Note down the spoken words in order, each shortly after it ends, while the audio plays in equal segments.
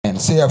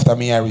Say after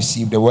me, I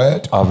receive the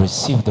word. I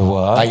receive the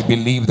word. I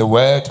believe the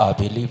word. I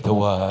believe the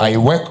word. I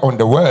work on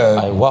the word.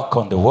 I work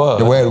on the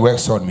word. The word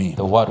works on me.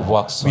 The word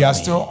works on me. We are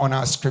still on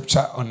our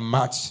scripture on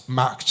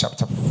Mark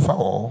chapter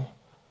 4.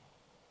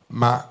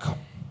 Mark,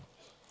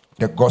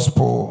 the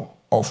Gospel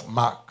of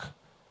Mark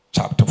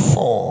chapter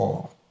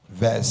 4,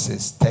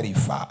 verses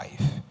 35.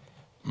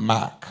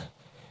 Mark.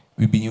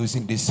 We've been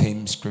using this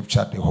same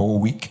scripture the whole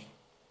week.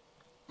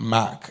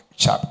 Mark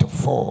chapter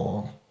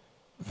 4,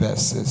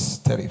 verses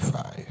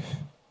 35.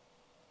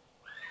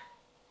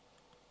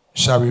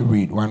 Shall we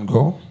read one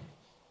go?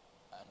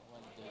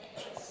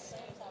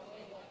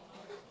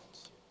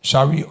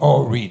 Shall we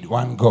all read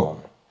one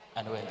go?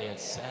 And when they had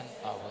sent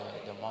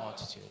away the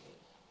multitude,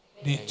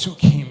 they took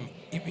him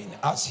even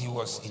as he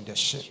was in the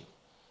ship.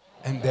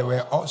 And there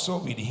were also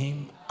with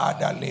him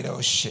other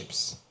little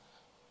ships.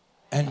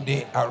 And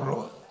they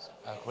arose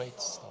a great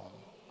storm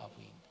of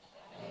wind,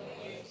 and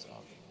the waves of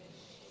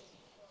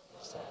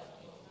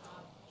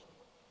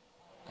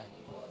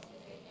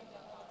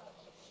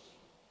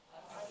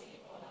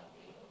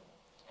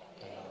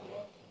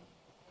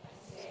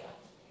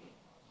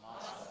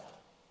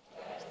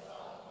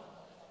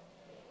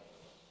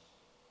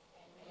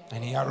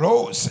And he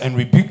arose and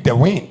rebuked the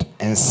wind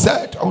and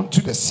said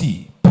unto the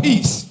sea,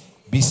 Peace,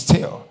 be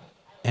still.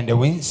 And the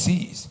wind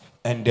ceased,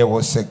 and there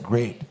was a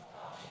great.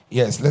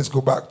 Yes, let's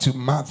go back to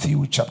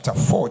Matthew chapter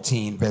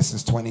 14,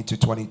 verses 20 to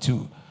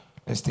 22.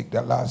 Let's take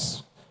the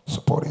last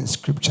supporting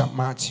scripture,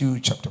 Matthew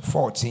chapter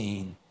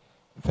 14,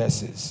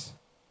 verses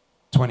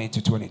 20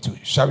 to 22.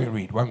 Shall we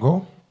read? One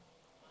go.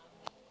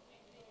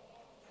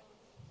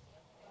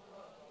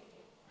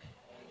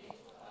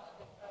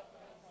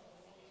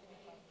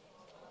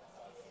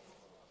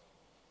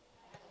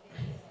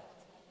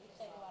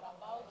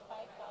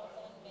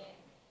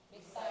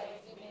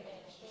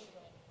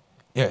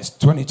 Yes,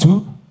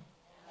 22.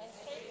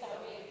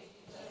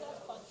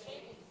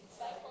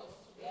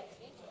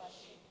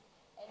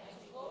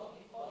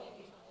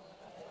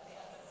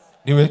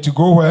 They were to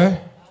go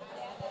where?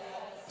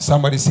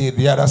 Somebody say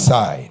the other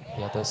side.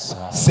 The other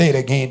side. Say it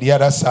again, the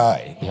other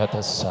side. The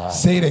other side.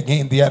 Say it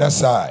again, the other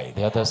side.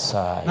 The other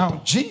side.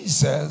 Now,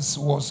 Jesus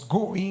was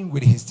going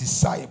with his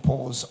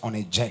disciples on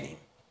a journey.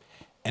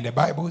 And the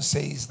Bible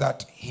says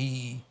that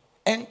he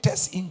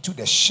enters into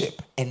the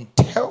ship and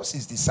tells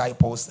his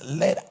disciples,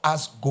 let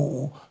us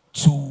go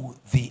to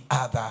the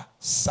other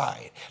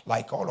side.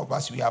 Like all of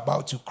us, we are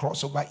about to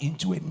cross over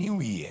into a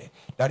new year.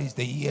 That is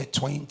the year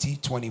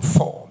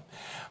 2024.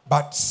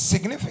 But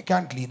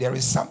significantly, there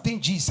is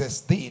something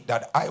Jesus did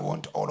that I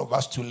want all of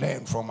us to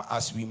learn from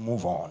as we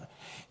move on.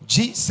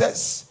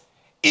 Jesus,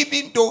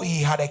 even though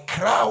he had a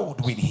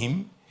crowd with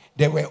him,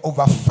 there were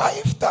over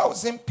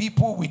 5,000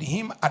 people with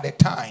him at the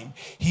time.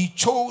 He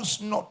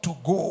chose not to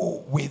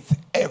go with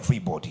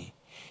everybody.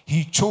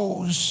 He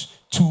chose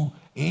to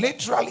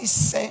literally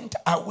send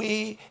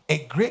away a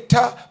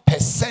greater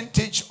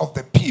percentage of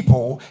the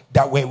people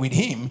that were with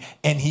him,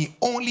 and he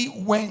only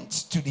went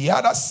to the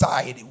other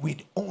side with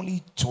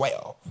only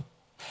 12.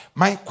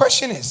 My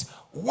question is,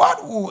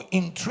 what will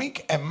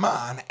intrigue a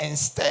man and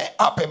stir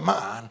up a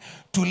man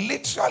to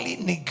literally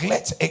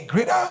neglect a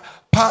greater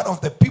part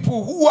of the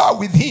people who are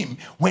with him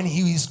when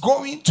he is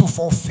going to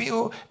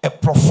fulfill a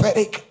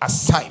prophetic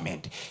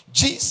assignment?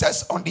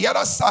 Jesus, on the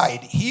other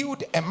side,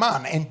 healed a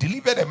man and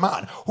delivered a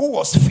man who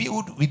was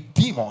filled with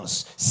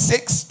demons,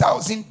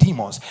 6,000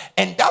 demons.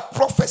 And that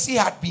prophecy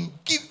had been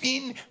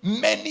given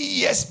many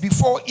years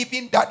before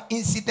even that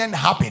incident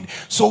happened.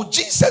 So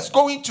Jesus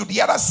going to the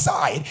other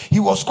side, he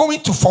was going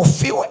to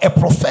fulfill a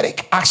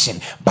prophetic action.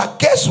 But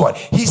guess what?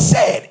 He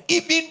said,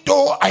 even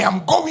though I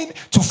am going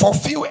to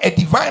fulfill a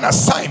divine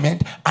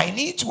assignment, I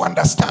need to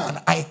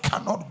understand I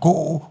cannot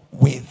go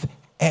with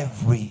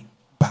everybody.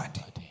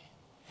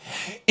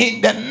 In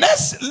the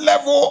next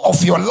level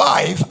of your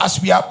life,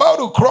 as we are about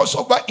to cross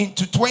over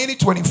into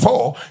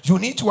 2024, you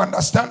need to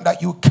understand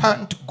that you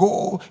can't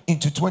go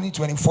into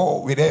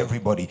 2024 with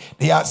everybody.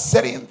 There are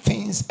certain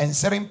things and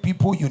certain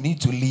people you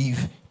need to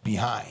leave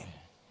behind.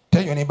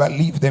 Tell your neighbor,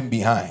 leave them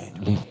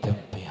behind. Leave them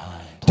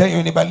behind. Tell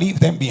your neighbor, leave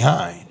them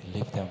behind.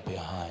 Leave them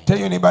behind. Tell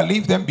your neighbor,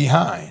 leave them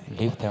behind.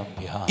 Leave them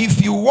behind.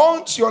 If you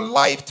want your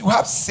life to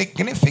have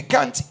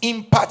significant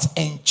impact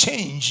and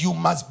change, you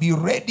must be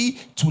ready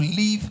to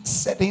leave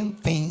certain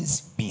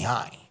things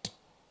behind.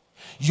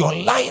 Your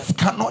life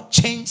cannot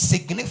change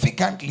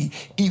significantly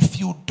if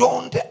you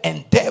don't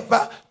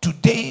endeavor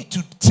today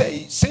to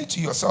say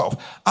to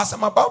yourself, as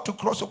I'm about to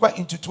cross over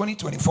into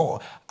 2024,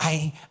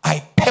 I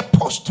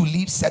purpose to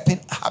leave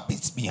certain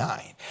habits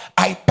behind.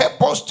 I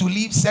purpose to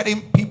leave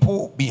certain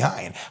people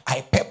behind.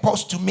 I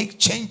purpose to make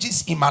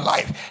changes in my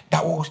life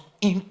that will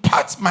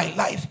impact my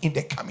life in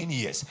the coming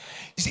years.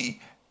 You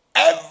see,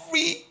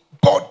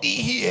 everybody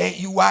here,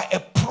 you are a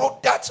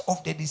product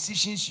of the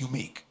decisions you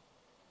make.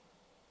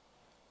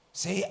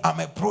 Say, I'm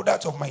a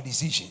product of my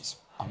decisions.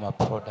 I'm a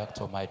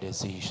product of my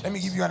decisions. Let me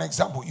give you an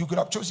example. You could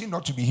have chosen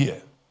not to be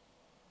here.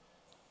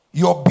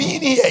 Your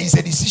being here is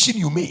a decision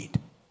you made.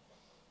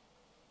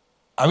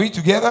 Are we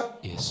together?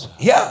 Yes, sir.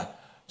 Yeah.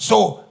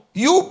 So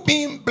You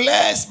being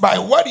blessed by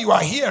what you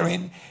are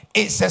hearing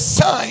is a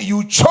sign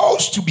you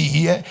chose to be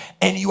here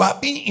and you are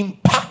being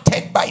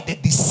impacted by the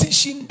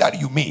decision that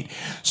you made.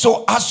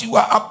 So as you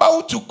are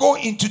about to go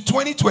into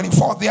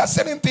 2024, there are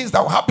certain things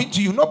that will happen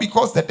to you, not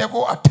because the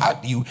devil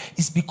attacked you,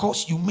 it's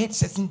because you made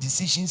certain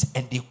decisions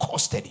and they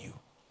costed you.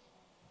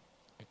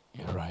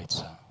 You're right,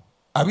 sir.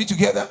 Are we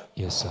together?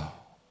 Yes, sir.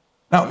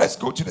 Now let's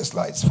go to the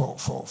slides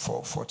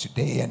for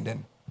today, and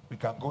then we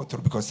can go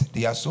through, because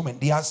there are so many.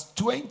 There's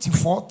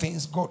 24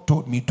 things God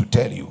told me to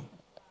tell you.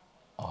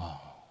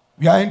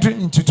 We are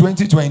entering into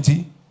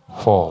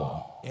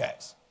 2024.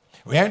 Yes.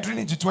 We are entering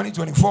into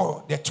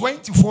 2024. There are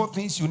 24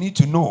 things you need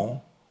to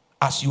know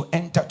as you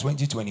enter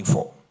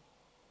 2024.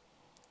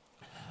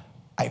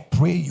 I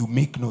pray you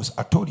make notes.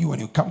 I told you when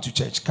you come to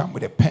church, come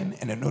with a pen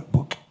and a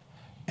notebook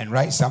and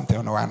write something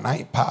on an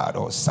iPad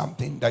or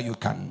something that you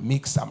can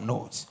make some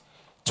notes.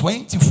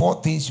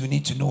 24 things you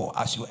need to know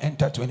as you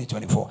enter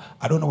 2024.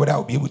 I don't know whether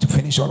I'll be able to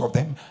finish all of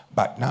them,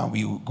 but now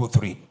we will go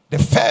through it. The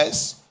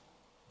first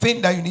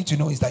thing that you need to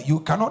know is that you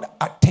cannot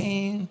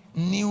attain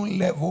new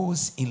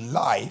levels in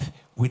life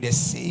with the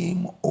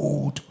same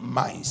old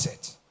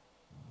mindset.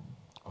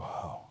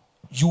 Wow.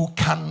 You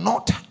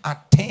cannot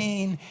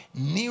attain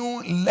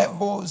new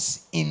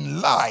levels in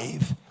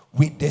life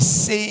with the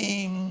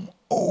same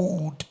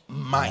old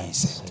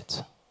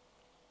mindset.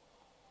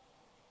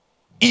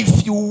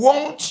 If you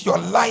want your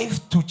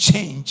life to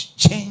change,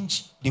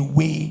 change the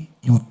way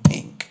you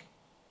think.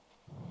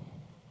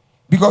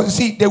 Because you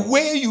see, the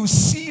way you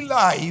see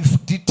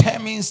life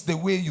determines the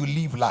way you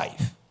live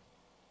life.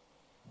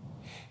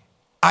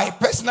 I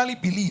personally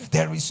believe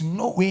there is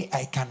no way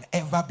I can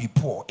ever be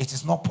poor. It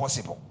is not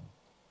possible.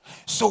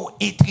 So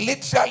it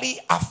literally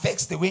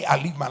affects the way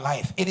I live my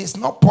life. It is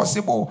not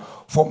possible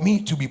for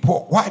me to be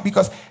poor. Why?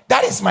 Because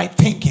that is my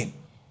thinking.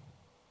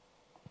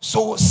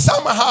 So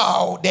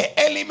somehow the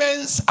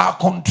elements are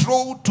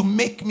controlled to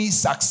make me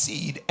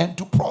succeed and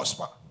to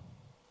prosper.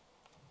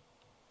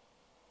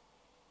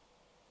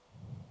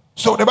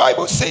 So the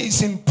Bible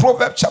says in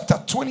Proverbs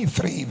chapter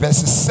 23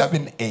 verses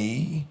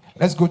 7a.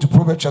 Let's go to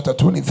Proverbs chapter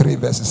 23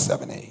 verses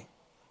 7a.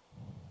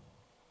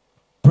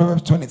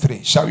 Proverbs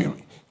 23. Shall we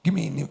read? Give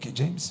me New King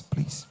James,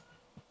 please.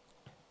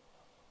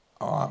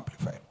 Or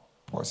Amplified.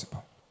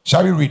 Possible.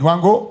 Shall we read? One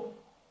go?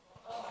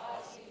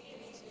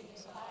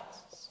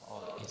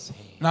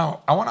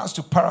 Now, I want us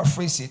to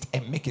paraphrase it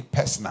and make it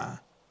personal.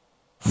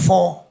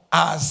 For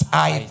as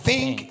I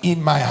think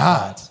in my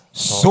heart,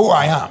 so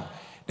I am.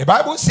 The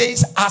Bible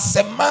says, as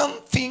a man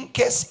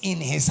thinketh in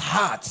his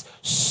heart,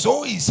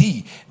 so is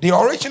he. The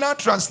original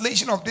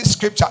translation of this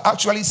scripture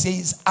actually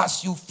says,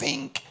 as you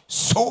think,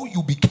 so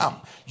you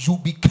become. You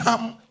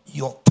become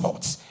your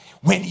thoughts.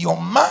 When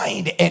your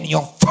mind and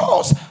your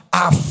thoughts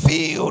are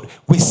filled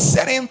with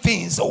certain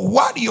things,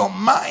 what your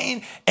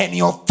mind and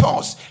your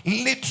thoughts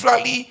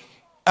literally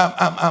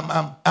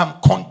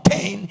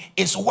contain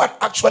is what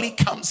actually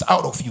comes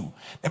out of you.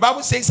 The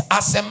Bible says,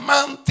 as a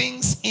man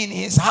thinks in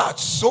his heart,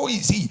 so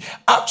is he.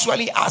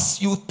 Actually,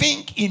 as you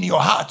think in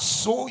your heart,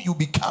 so you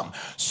become.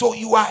 So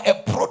you are a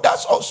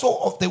product also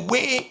of the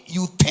way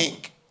you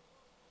think.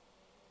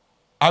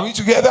 Are we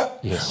together?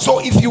 Yes. So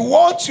if you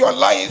want your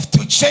life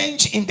to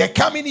change in the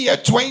coming year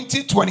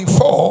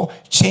 2024,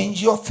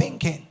 change your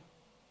thinking.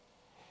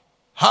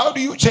 How do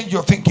you change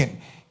your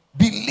thinking?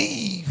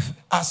 Believe,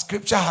 as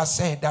scripture has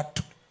said, that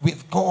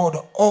with God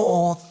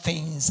all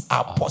things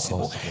are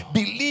possible.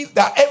 Believe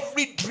that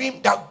every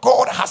dream that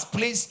God has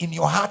placed in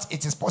your heart,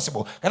 it is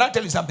possible. Can I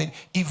tell you something?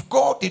 If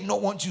God did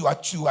not want you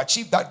to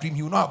achieve that dream,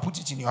 he would not have put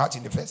it in your heart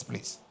in the first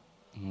place.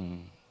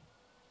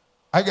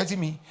 Are you getting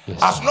me? Yes,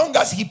 as long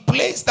as he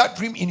placed that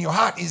dream in your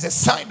heart, is a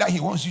sign that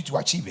he wants you to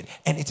achieve it.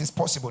 And it is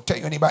possible. Tell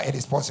your neighbor, it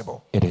is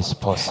possible. It is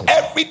possible.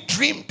 Every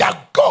dream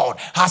that God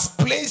has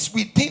placed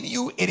within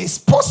you, it is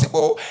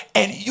possible.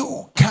 And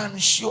you can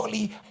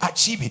surely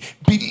achieve it.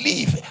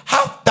 Believe,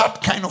 have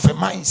that kind of a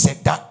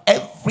mindset that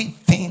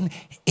everything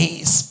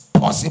is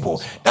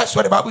possible. That's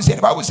what the Bible says.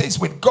 The Bible says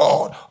with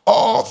God,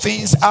 all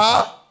things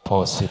are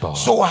possible.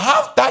 So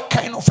have that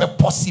kind of a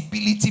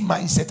possibility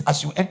mindset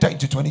as you enter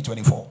into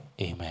 2024.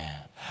 Amen.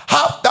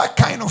 Have that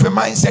kind of a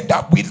mindset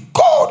that with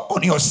God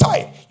on your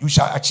side, you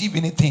shall achieve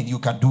anything, you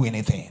can do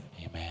anything.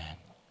 Amen.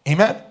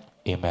 Amen.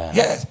 Amen.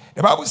 Yes.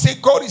 The Bible says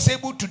God is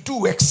able to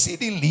do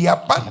exceedingly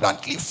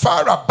abundantly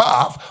far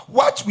above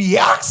what we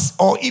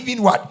ask or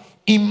even what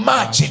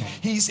imagine.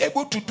 He is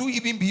able to do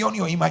even beyond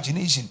your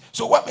imagination.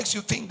 So what makes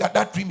you think that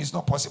that dream is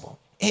not possible?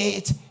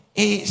 It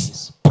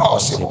is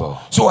possible.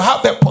 So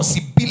have a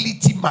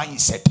possibility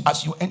mindset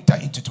as you enter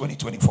into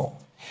 2024.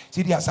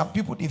 See, there are some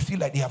people, they feel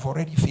like they have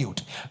already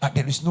failed. And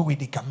there is no way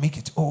they can make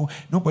it. Oh,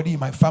 nobody in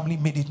my family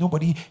made it.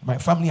 Nobody in my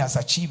family has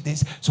achieved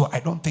this. So I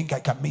don't think I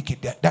can make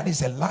it. That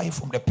is a lie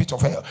from the pit of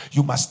hell.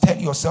 You must tell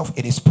yourself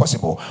it is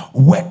possible.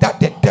 Whether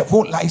the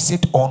devil likes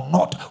it or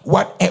not,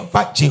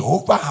 whatever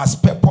Jehovah has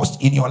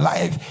purposed in your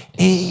life,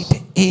 it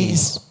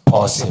is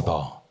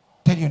possible.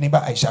 Tell your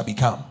neighbor, I shall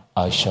become.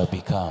 I shall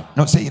become.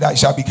 No, say it, I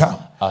shall become.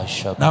 I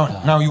shall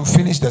become. Now you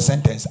finish the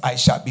sentence. I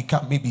shall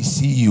become maybe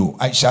CEO.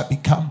 I shall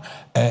become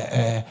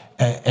a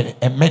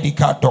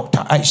medical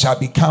doctor. I shall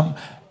become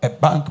a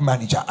bank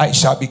manager. I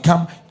shall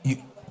become. You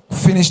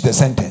finish the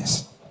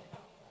sentence.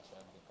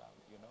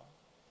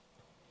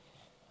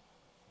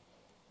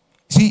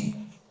 See,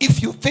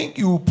 if you think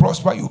you will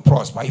prosper, you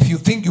prosper. If you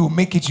think you will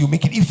make it, you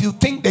make it. If you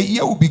think the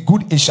year will be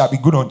good, it shall be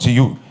good unto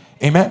you.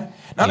 Amen.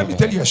 Now let me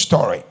tell you a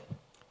story.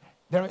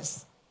 There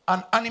is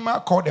an animal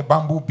called the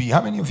bumblebee.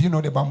 How many of you know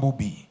the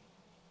bumblebee?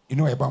 You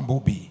know a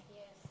bumblebee? Yes.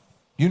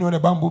 You know the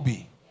bumblebee?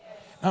 Yes.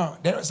 Now,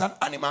 there is an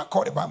animal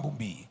called the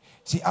bumblebee.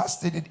 See, I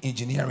studied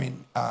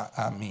engineering.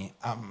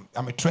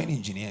 I'm a trained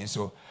engineer.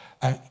 So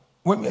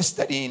when we were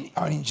studying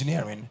our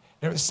engineering,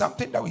 there is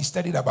something that we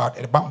studied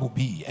about a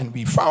bumblebee. And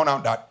we found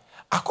out that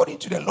according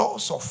to the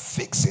laws of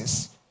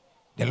physics,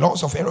 the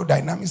laws of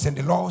aerodynamics and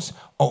the laws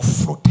of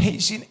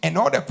flotation and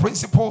all the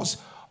principles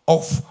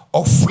of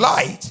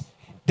flight,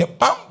 the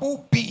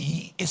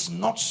bumblebee is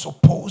not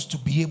supposed to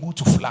be able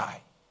to fly.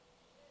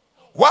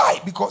 Why?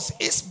 Because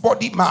its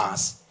body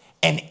mass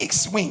and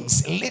its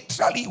wings,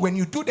 literally, when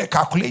you do the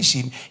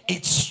calculation,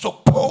 it's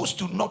supposed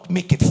to not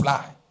make it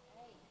fly.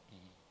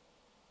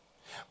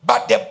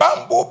 But the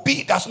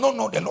bumblebee does not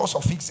know the laws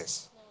of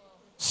physics,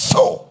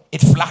 so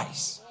it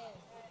flies.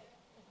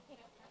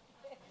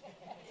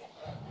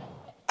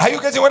 Are you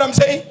getting what I'm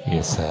saying?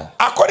 Yes, sir.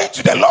 According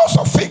to the laws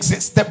of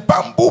physics, the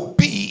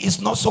bumblebee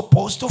is not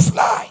supposed to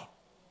fly.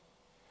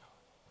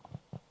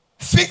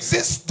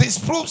 Physics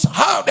disproves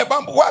how the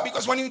bamboo. Why?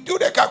 Because when you do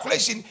the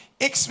calculation,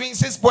 X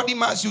means its body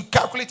mass, you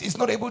calculate, it's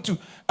not able to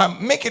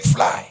make it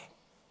fly.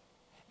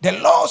 The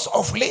laws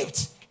of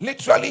lift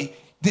literally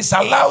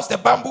disallows the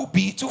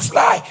bumblebee to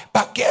fly.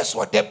 But guess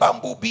what? The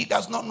bumblebee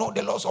does not know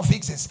the laws of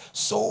physics,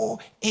 so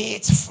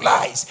it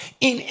flies.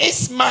 In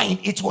its mind,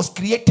 it was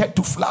created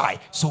to fly,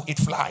 so it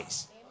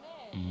flies.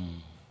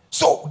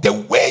 So the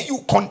way you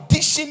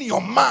condition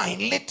your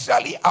mind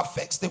literally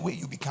affects the way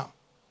you become.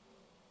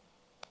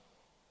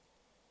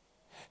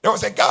 There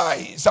was a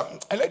guy,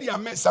 a lady I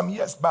met some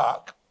years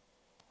back,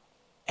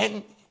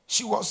 and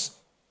she was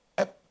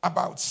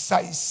about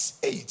size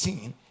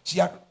 18. She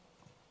had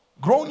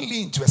grown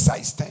lean to a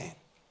size 10.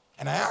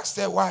 And I asked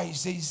her why.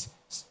 She says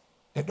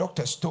the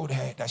doctors told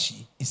her that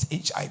she is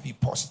HIV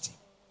positive.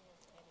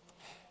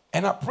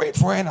 And I prayed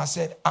for her and I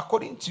said,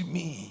 according to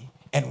me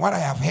and what I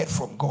have heard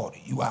from God,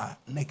 you are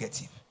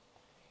negative.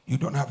 You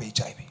don't have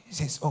HIV. He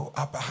says, oh,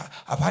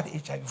 I've had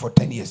HIV for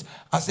 10 years.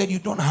 I said, you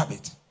don't have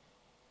it.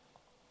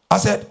 I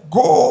said,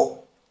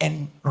 go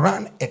and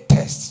run a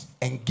test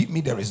and give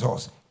me the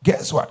results.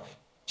 Guess what?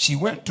 She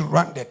went to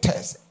run the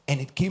test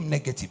and it came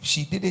negative.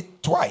 She did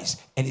it twice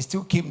and it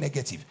still came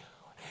negative.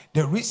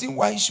 The reason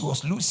why she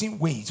was losing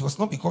weight was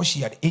not because she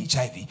had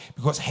HIV,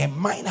 because her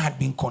mind had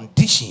been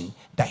conditioned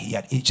that he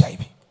had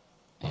HIV.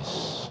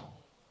 Yes.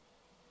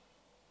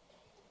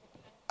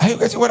 Are you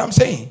getting what I'm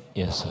saying?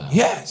 Yes, sir.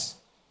 Yes.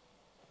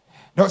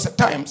 There was a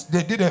time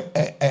they did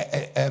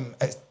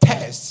a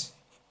test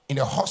in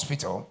the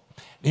hospital.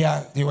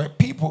 There were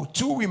people,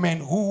 2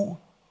 women who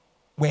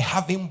were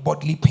having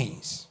bodily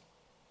pains.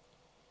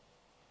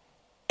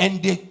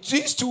 And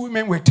these 2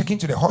 women were taken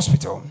to the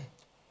hospital.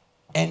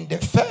 And the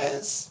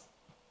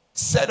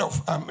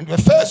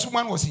first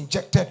woman was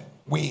injected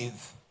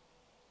with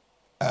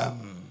a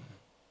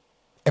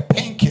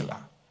painkiller.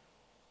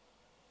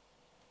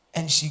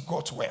 And she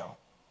got well.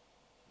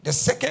 The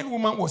second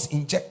woman was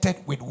injected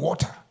with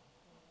water.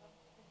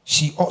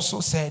 She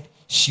also said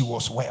she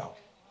was well.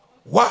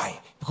 Why?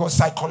 Because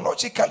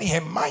psychologically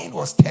her mind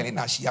was telling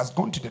her she has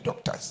gone to the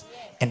doctors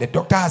and the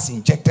doctor has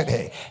injected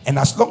her, and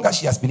as long as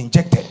she has been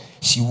injected,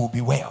 she will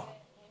be well.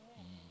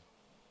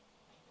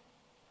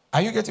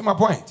 Are you getting my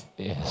point?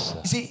 Yes,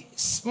 sir. You see,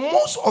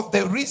 most of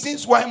the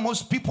reasons why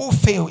most people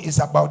fail is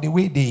about the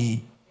way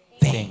they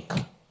think.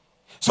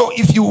 So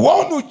if you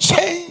want to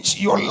change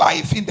your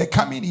life in the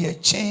coming year,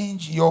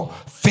 change your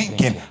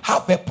thinking.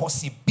 Have a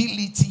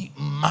possibility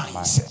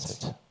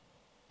mindset.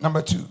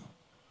 Number 2.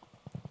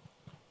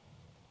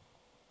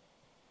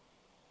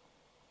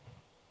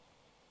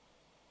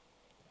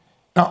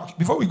 Now,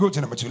 before we go to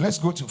number 2, let's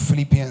go to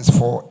Philippians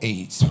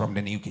 4:8 from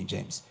the New King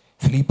James.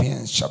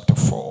 Philippians chapter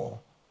 4,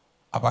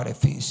 about the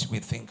things we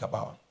think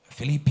about.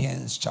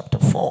 Philippians chapter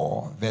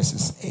 4,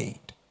 verses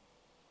 8.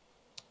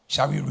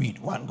 Shall we read?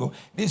 One go.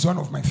 This is one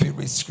of my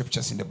favorite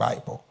scriptures in the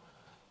Bible.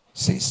 It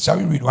says, shall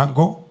we read? One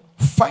go.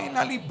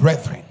 Finally,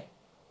 brethren,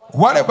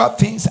 whatever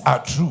things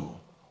are true,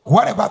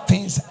 whatever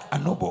things are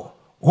noble,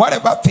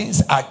 whatever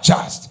things are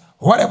just,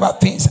 whatever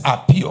things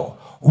are pure,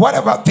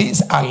 whatever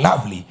things are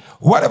lovely,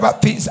 whatever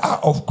things are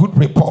of good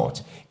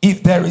report,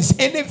 if there is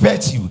any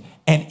virtue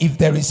and if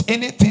there is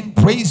anything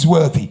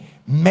praiseworthy,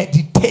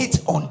 meditate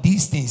on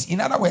these things.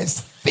 In other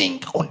words,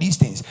 think on these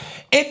things.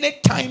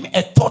 Anytime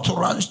a thought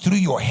runs through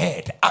your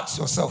head, ask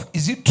yourself,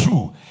 is it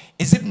true?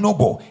 Is it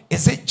noble?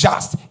 Is it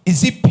just?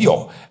 Is it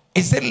pure?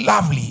 Is it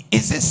lovely?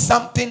 Is it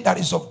something that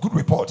is of good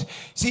report?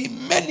 See,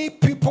 many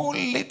people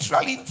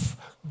literally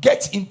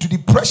get into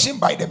depression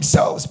by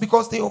themselves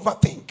because they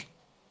overthink.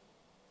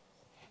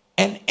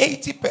 And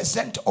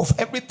 80% of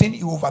everything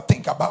you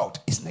overthink about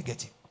is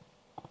negative.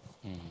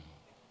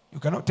 You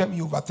cannot tell me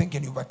you overthink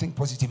and you overthink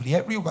positively.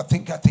 Every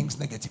overthinker thinks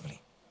negatively.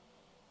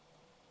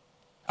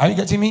 Are you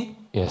getting me?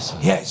 Yes, sir.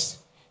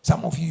 Yes.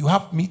 Some of you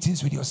have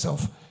meetings with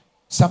yourself.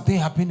 Something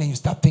happened and you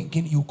start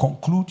thinking, you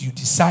conclude, you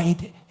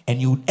decide,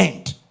 and you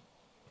end.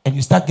 And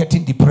you start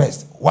getting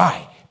depressed.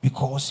 Why?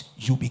 Because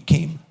you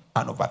became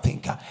an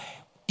overthinker.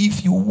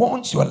 If you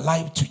want your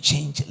life to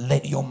change,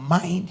 let your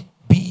mind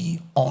be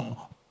on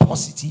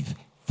positive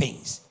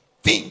things.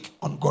 Think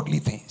on godly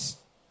things.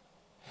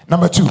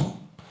 Number 2,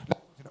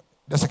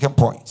 the second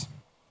point.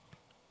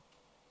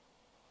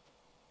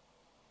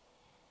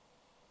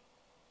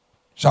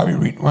 Shall we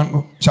read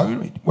one? Shall we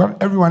read? Well,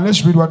 everyone,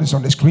 let's read what is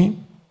on the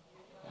screen.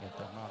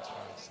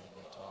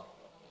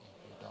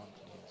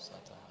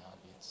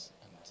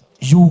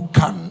 You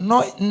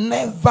cannot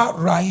never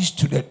rise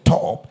to the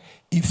top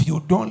if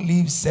you don't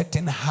leave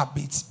certain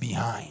habits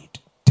behind.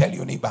 Tell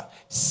your neighbor,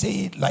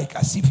 say it like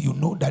as if you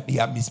know that they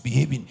are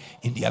misbehaving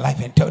in their life,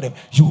 and tell them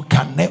you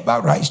can never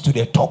rise to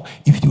the top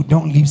if you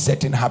don't leave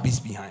certain habits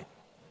behind.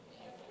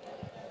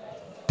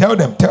 Tell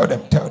them. Tell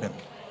them.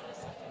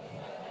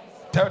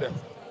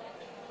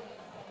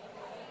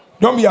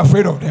 Don't be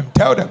afraid of them.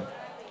 Tell them.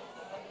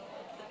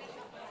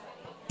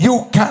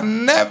 You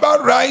can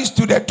never rise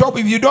to the top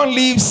if you don't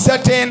leave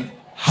certain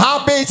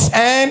habits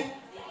and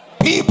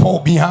people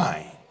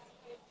behind.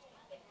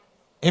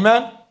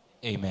 Amen?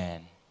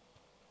 Amen.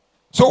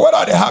 So what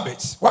are the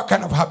habits? What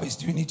kind of habits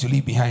do you need to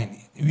leave behind?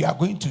 We are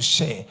going to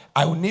share.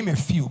 I will name a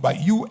few, but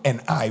you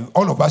and I,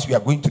 all of us, we are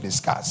going to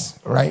discuss,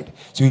 right?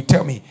 So you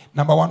tell me,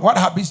 number 1, what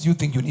habits do you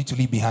think you need to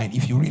leave behind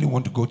if you really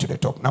want to go to the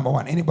top? Number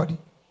 1, anybody?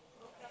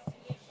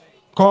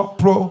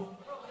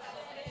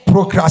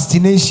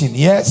 Procrastination,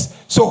 yes.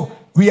 So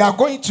we are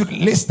going to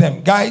list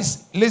them.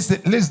 Guys,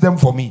 list them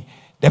for me.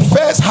 The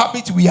first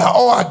habit we are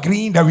all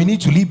agreeing that we need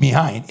to leave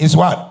behind is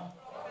what?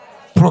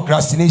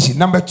 Procrastination.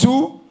 Number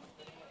 2,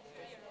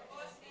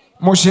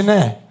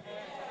 motionnaire.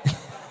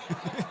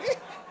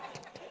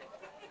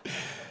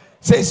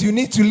 Says you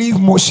need to leave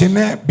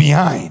motionnaire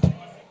behind.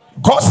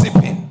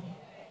 Gossiping.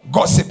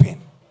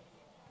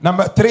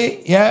 Number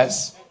 3,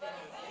 yes.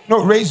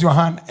 No, raise your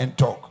hand and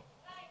talk.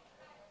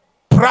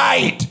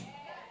 Pride.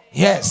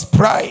 Yes,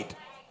 pride.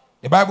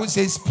 The Bible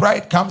says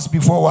pride comes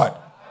before what?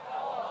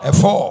 A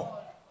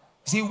fall.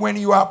 See, when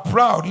you are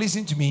proud,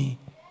 listen to me.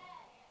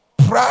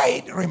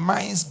 Pride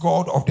reminds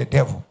God of the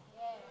devil.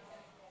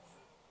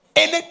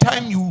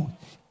 Anytime you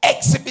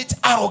exhibit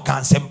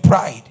arrogance and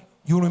pride,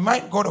 you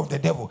remind God of the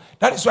devil.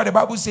 That is why the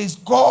Bible says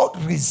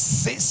God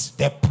resists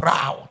the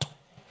proud.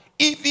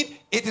 Even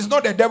it is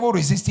not the devil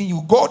resisting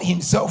you, God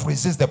himself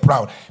resists the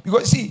proud.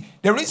 Because see,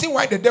 the reason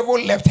why the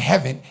devil left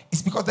heaven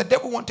is because the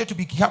devil wanted to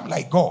become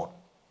like God.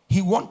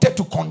 He wanted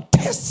to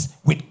contest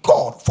with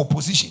God for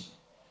position.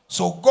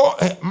 So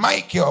God,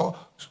 Michael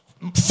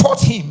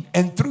fought him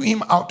and threw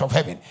him out of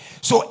heaven.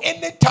 So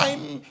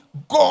anytime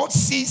God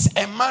sees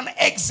a man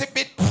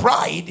exhibit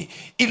pride,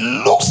 it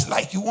looks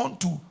like you want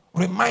to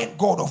remind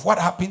God of what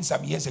happened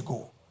some years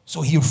ago.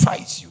 So he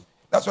fights you.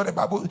 That's what the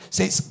Bible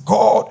says.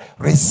 God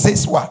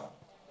resists what?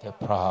 The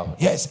proud.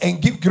 Yes,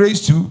 and give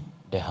grace to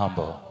the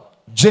humble.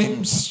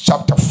 James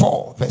chapter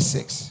 4 verse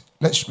 6.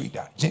 Let's read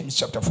that. James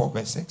chapter 4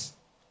 verse 6.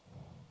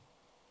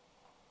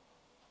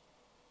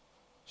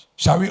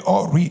 Shall we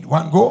all read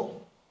one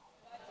go?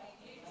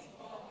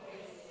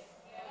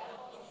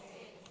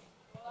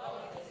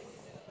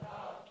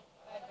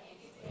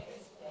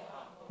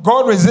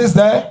 God resists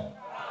the.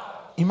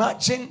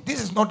 Imagine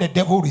this is not the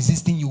devil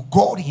resisting you,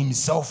 God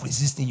himself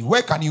resisting you.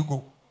 Where can you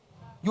go?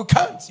 You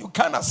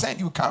can't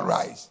ascend, you can't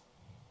rise.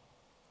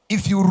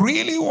 If you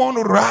really want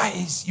to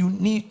rise, you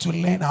need to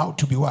learn how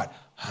to be what?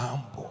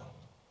 Humble.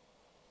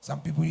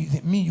 Some people you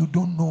think, me, you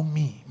don't know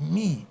me.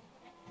 Me.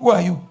 Who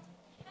are you?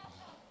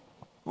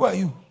 Who are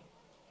you?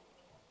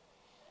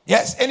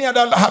 Yes, any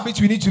other habits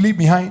we need to leave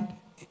behind?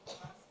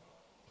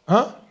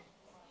 Huh?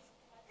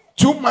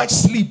 Too much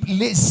sleep,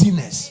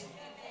 laziness.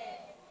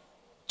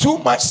 Too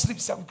much sleep.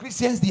 Some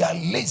Christians, they are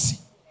lazy.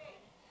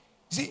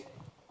 See,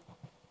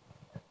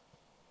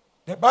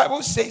 the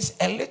Bible says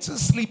a little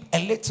sleep,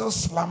 a little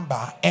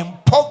slumber,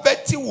 and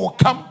poverty will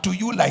come to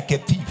you like a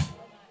thief.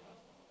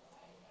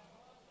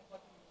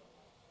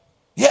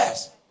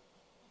 Yes.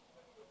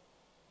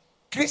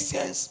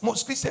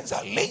 Most Christians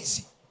are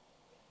lazy.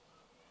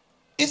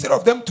 Instead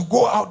of them to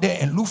go out there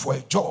and look for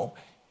a job,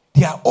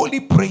 they are only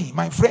praying.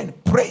 My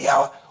friend,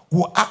 prayer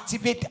will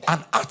activate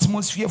an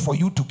atmosphere for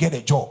you to get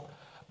a job.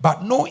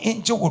 But no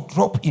angel will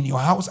drop in your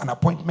house an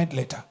appointment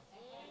letter.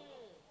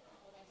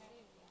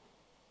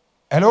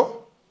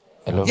 Hello?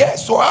 Hello.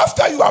 Yes, so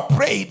after you are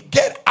prayed,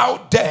 get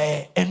out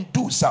there and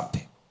do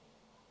something.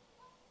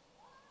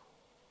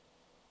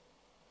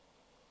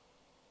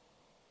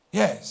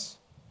 Yes.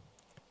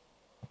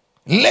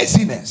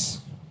 Laziness.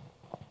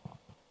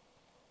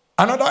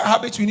 Another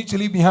habit we need to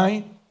leave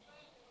behind.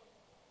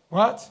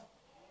 What?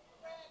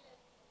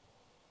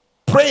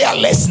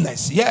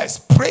 Prayerlessness.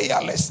 Yes,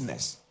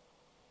 prayerlessness.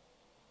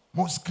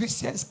 Most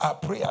Christians are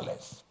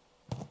prayerless.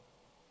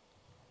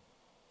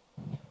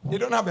 They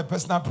don't have a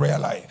personal prayer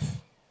life.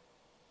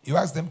 You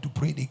ask them to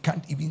pray, they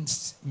can't even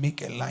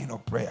make a line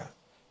of prayer.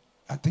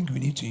 I think we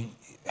need to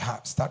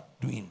start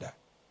doing that.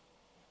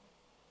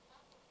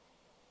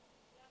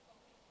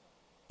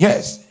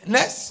 Yes.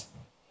 Next.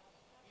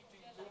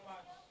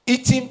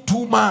 Eating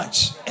too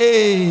much.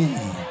 Hey.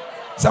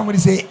 Somebody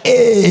say,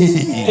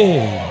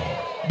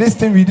 hey. This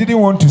thing we didn't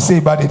want to say,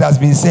 but it has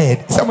been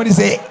said. Somebody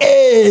say,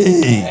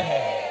 hey.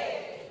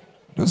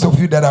 Those of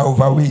you that are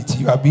overweight,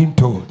 you are being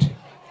told.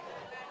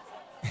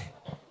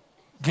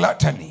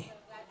 Gluttony.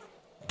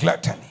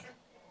 Gluttony.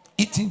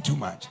 Eating too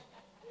much.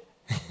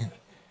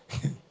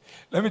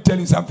 Let me tell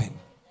you something.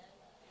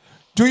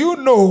 Do you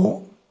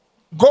know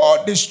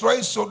God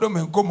destroyed Sodom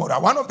and Gomorrah?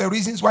 One of the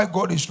reasons why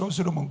God destroyed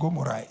Sodom and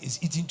Gomorrah is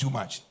eating too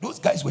much. Those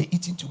guys were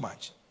eating too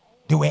much.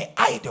 They were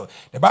idle.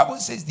 The Bible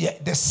says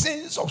the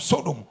sins of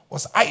Sodom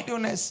was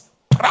idleness,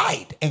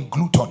 pride, and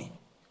gluttony.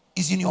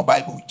 It's in your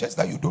Bible, just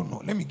that you don't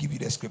know. Let me give you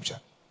the scripture.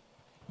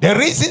 The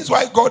reasons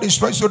why God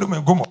destroyed Sodom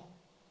and Gomorrah.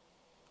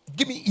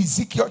 Give me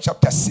Ezekiel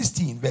chapter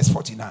 16, verse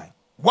 49.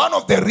 One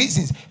of the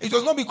reasons, it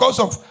was not because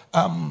of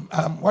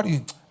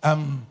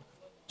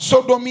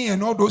sodomy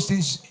and all those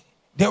things.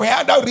 There were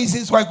other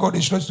reasons why God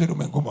destroyed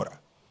Sodom and Gomorrah.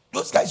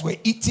 Those guys were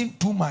eating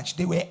too much.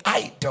 They were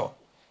idle.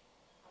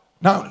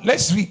 Now,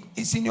 let's read.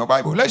 It's in your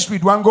Bible. Let's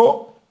read one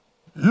go.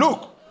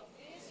 Look.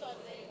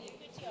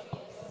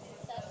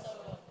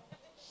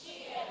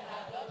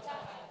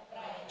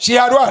 She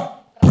had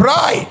what?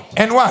 Pride.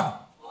 And what?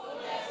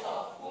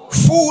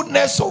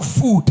 Fullness of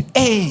food.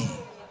 Hey.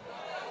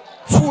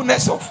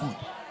 Fullness of food.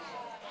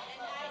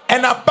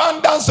 And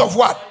abundance of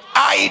what?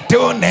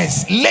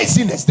 Idleness.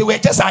 Laziness. They were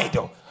just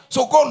idle.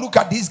 So go look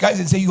at these guys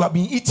and say, you have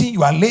been eating,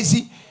 you are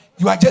lazy,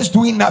 you are just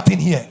doing nothing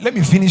here. Let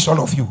me finish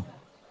all of you.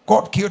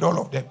 God killed all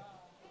of them.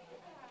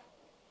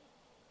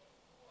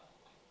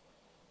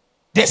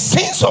 The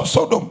sins of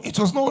Sodom, it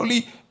was not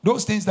only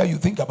those things that you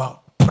think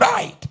about.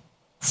 Pride,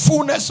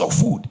 fullness of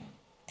food,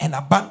 and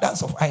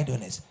abundance of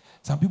idleness.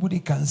 Some people, they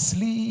can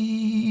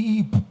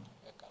sleep.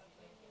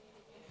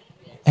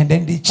 And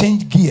then they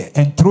change gear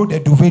and throw the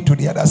duvet to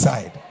the other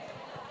side.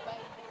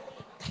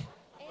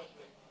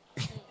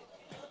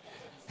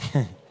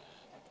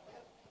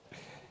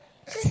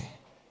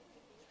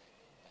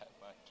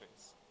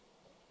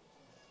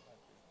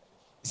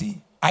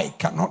 See, I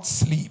cannot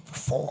sleep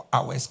 4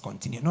 hours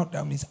continuous. No,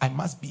 that means I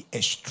must be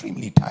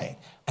extremely tired.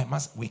 I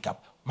must wake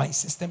up. My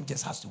system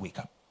just has to wake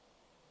up.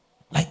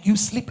 Like you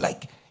sleep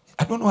like,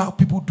 I don't know how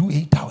people do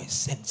 8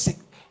 hours and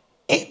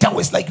 8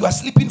 hours, like you are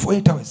sleeping for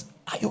 8 hours.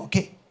 Are you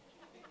okay?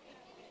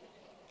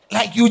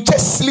 Like you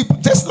just sleep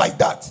just like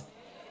that.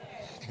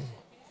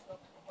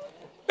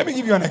 Let me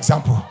give you an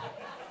example.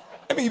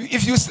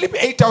 If you sleep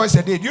 8 hours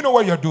a day, do you know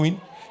what you're doing?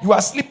 You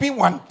are sleeping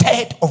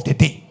 1/3 of the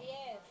day.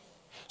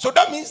 So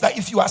that means that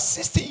if you are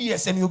 60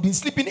 years and you've been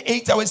sleeping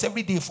 8 hours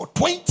every day for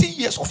 20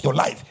 years of your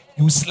life,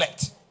 you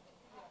slept.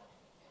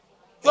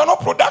 You are not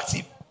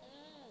productive.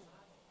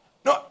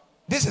 No,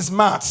 this is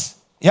maths.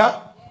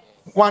 Yeah?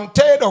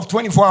 1/3 of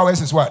 24 hours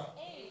is what?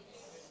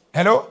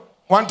 Hello?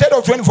 1/3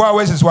 of 24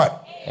 hours is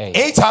what?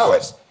 8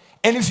 hours.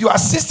 And if you are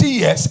 60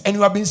 years and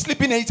you have been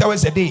sleeping 8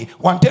 hours a day,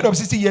 1/3 of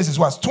 60 years is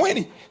what?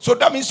 20. So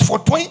that means for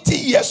 20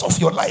 years of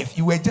your life,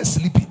 you were just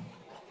sleeping.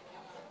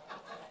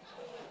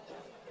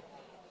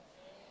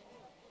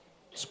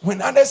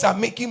 When others are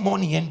making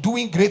money and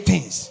doing great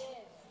things,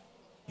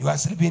 you are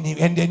sleeping,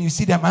 and then you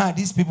see them,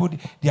 these people,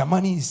 their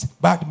money is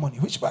bad money.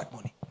 Which bad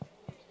money?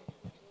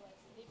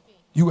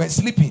 You were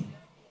sleeping.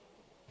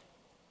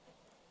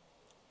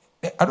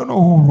 I don't know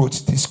who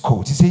wrote this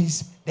quote. He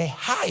says, the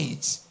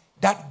heights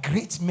that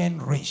great men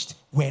reached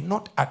were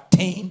not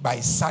attained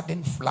by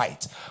sudden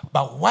flight,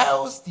 but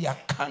whilst their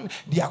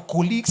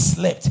colleagues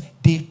slept,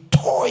 they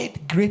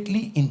toiled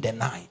greatly in the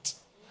night.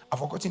 I've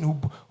forgotten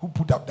who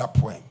put up that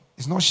poem.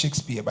 It's not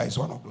Shakespeare, but it's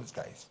one of those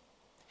guys.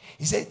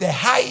 He said, the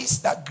heights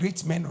that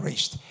great men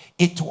reached,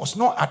 it was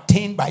not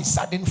attained by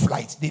sudden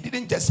flight. They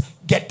didn't just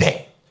get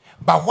there.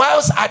 But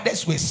whilst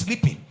others were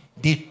sleeping,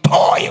 they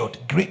toiled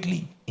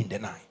greatly in the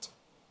night.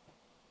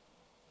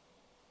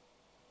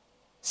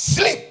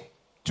 Sleep.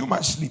 Too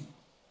much sleep.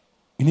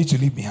 You need to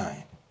leave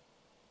behind.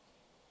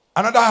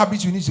 Another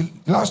habit you need to,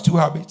 last two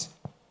habits,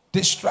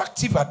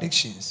 destructive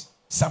addictions.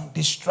 Some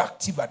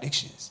destructive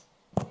addictions.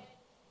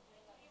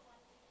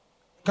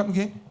 Come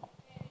again.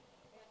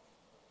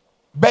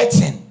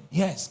 Betting,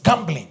 yes,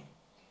 gambling.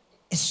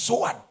 It's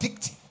so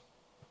addictive.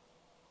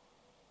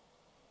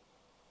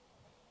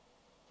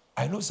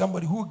 I know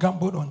somebody who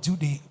gambled until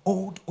they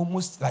owed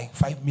almost like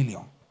 5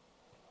 million.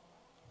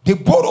 They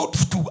borrowed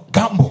to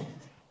gamble.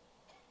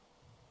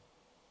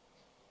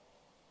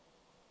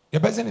 The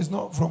person is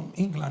not from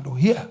England or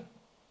here.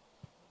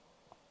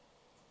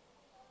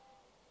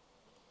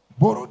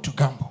 Borrowed to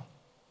gamble.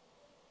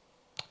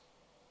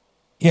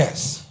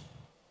 Yes.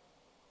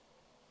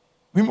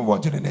 We move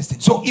on to the next thing.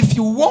 So if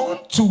you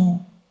want to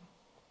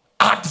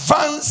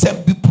advance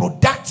and be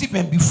productive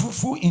and be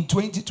fruitful in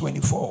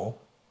 2024,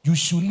 you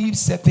should leave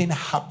certain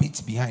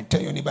habits behind.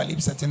 Tell your neighbor,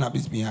 leave certain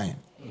habits behind.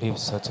 Leave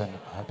certain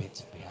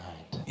habits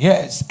behind.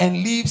 Yes, and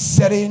leave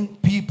certain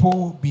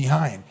people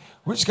behind.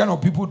 Which kind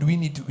of people do we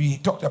need to be?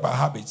 Talked about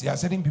habits. There are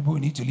certain people we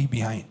need to leave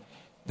behind.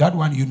 That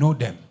one, you know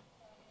them.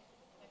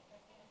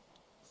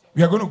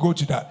 We are going to go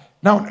to that.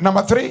 Now,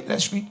 number 3,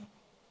 let's read.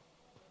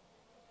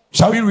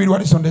 Shall we read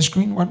what is on the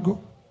screen? One go.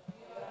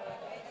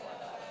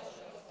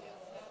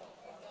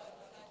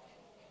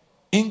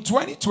 In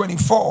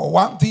 2024,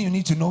 one thing you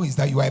need to know is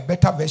that you are a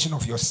better version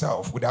of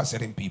yourself without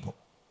certain people.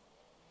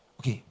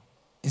 Okay,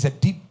 it's a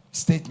deep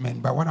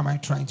statement, but what am I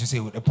trying to say?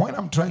 The point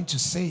I'm trying to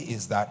say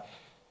is that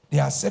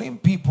there are certain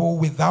people,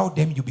 without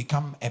them, you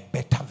become a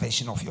better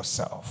version of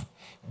yourself.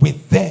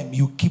 With them,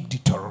 you keep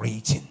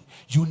deteriorating.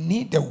 You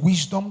need the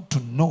wisdom to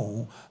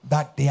know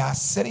that there are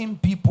certain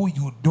people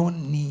you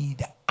don't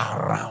need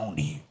around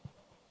you.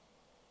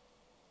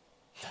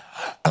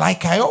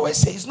 Like I always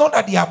say, it's not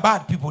that they are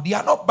bad people. They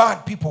are not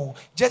bad people,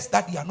 just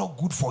that they are not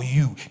good for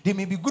you. They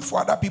may be good for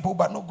other people,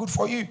 but not good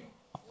for you.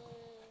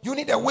 You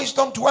need the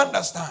wisdom to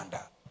understand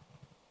that.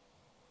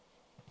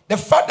 The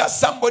fact that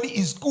somebody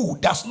is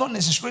good does not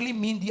necessarily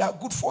mean they are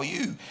good for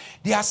you.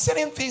 There are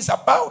certain things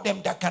about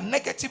them that can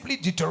negatively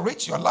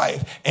deteriorate your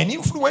life and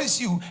influence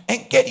you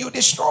and get you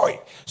destroyed.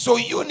 So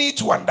you need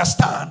to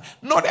understand,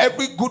 not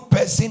every good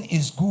person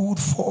is good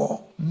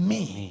for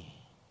me.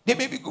 They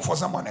may be good for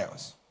someone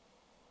else.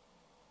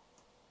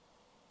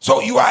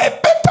 So you are a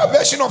better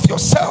version of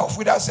yourself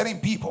without certain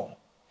people.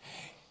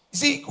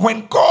 See,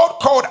 when God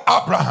called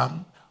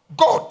Abraham,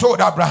 God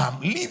told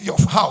Abraham, leave your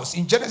house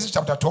in Genesis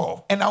chapter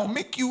 12, and I'll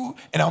make you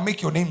and I'll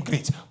make your name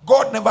great.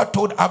 God never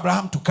told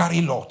Abraham to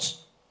carry Lot.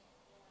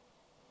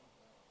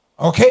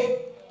 Okay?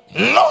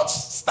 Lot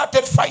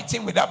started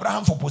fighting with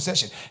Abraham for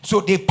possession.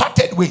 So they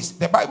parted ways.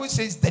 The Bible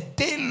says the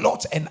day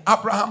Lot and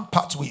Abraham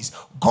part ways,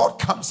 God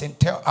comes and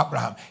tells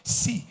Abraham,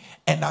 see,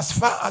 and as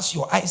far as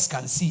your eyes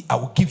can see, I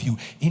will give you.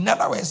 In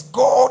other words,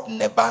 God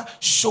never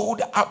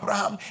showed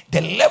Abraham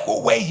the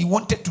level where he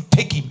wanted to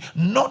take him,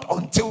 not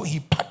until he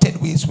parted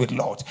ways with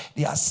Lot.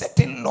 There are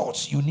certain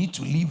lots you need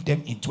to leave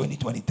them in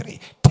 2023.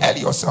 Tell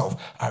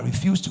yourself, I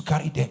refuse to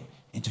carry them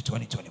into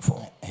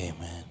 2024.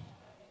 Amen.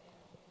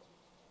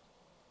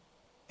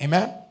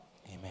 Amen?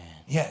 Amen.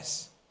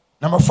 Yes.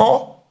 Number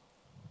 4,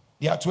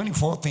 there are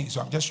 24 things,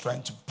 so I'm just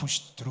trying to push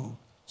through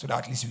so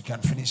that at least we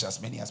can finish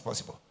as many as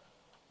possible.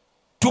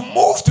 To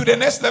move to the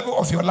next level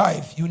of your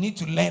life, you need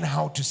to learn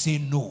how to say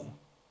no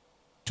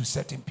to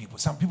certain people.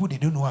 Some people, they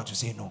don't know how to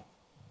say no.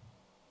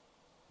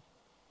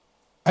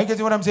 Are you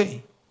getting what I'm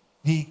saying?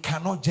 They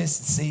cannot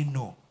just say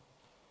no.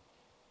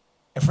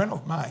 A friend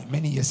of mine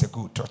many years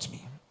ago taught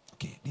me,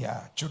 okay, there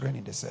are children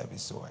in the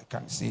service, so I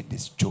can't say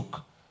this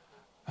joke.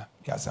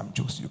 There are some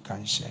jokes you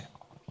can share.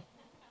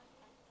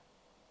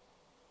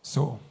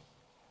 So,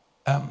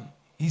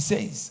 he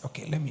says,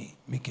 okay, let me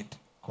make it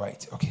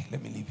quiet. Okay,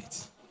 let me leave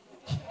it.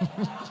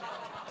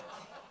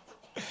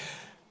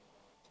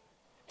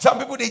 Some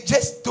people, they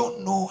just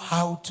don't know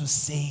how to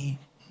say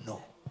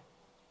no.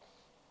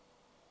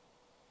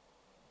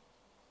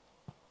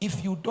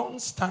 If you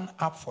don't stand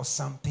up for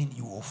something,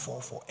 you will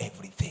fall for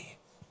everything.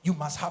 You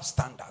must have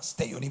standards.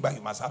 Tell your neighbor,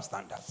 you must have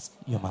standards.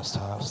 You must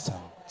have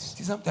standards.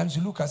 See, sometimes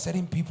you look at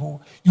certain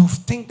people, you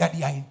think that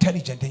they are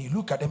intelligent, and you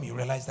look at them, you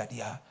realize that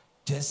they are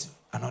just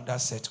another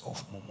set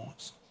of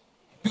moments.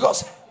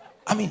 Because,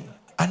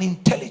 an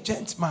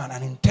intelligent man,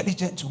 an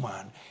intelligent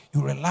woman,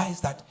 you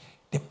realize that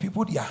the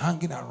people they are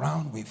hanging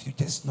around with, you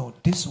just know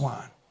this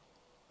one.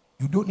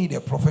 You don't need a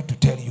prophet to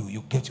tell you,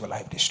 you get your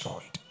life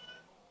destroyed.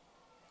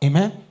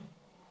 Amen?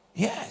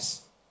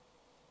 Yes.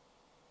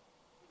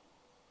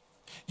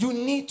 You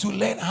need to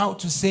learn how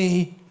to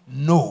say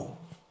no.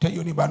 Tell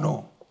your neighbor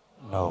no.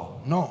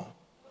 No. No.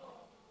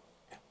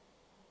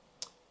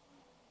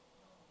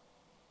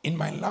 In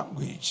my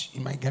language,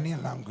 in my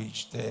Ghanaian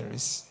language, there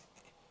is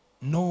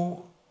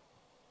no,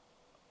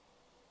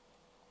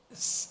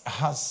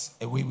 has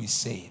a way we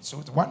say it. So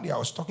one day I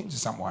was talking to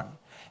someone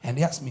and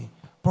they asked me,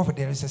 Prophet,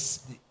 there is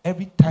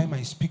every time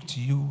I speak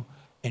to you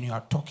and you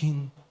are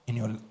talking in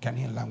your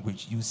Ghanaian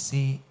language, you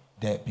say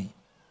Debbie.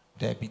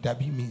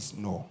 Debbie means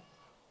no.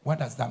 What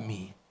does that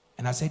mean?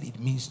 And I said, it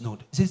means no.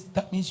 He says,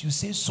 that means you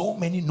say so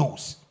many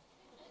no's.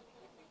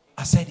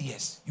 I said,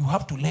 yes. You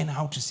have to learn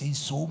how to say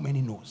so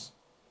many no's.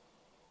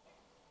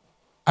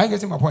 Are you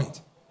getting my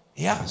point?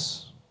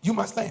 Yes. You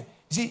must learn.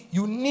 See,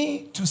 you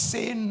need to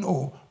say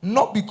no,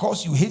 not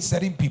because you hate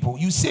certain people.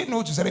 You say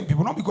no to certain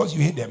people, not because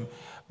you hate them,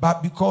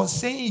 but because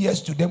saying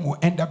yes to them will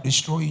end up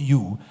destroying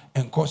you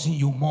and causing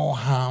you more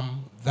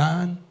harm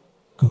than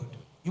good.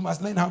 You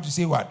must learn how to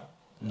say what?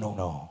 No.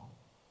 No.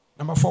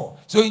 Number 4.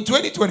 So in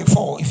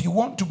 2024, if you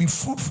want to be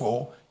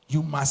fruitful,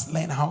 you must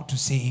learn how to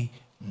say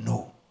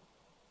no.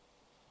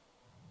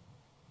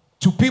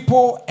 To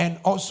people and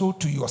also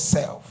to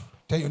yourself.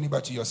 Tell your neighbor,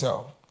 to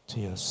yourself. To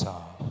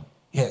yourself.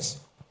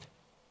 Yes.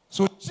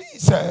 So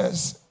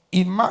Jesus,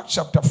 in Mark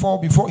chapter 4,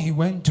 before he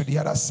went to the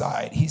other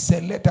side, he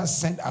said, let us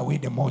send away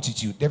the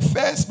multitude. The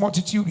first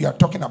multitude we are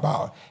talking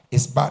about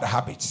is bad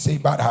habits. Say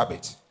bad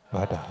habits.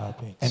 Bad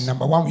habits. And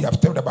number one, we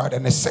have talked about.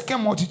 And the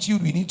second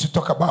multitude we need to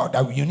talk about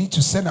that you need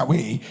to send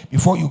away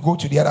before you go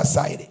to the other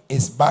side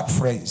is bad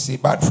friends. Say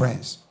bad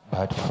friends.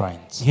 Bad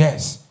friends.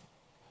 Yes.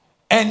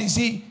 And you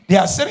see, there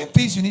are certain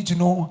things you need to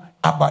know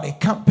about the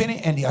company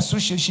and the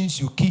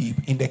associations you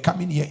keep in the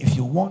coming year if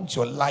you want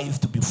your life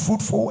to be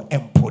fruitful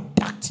and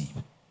productive.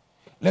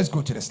 Let's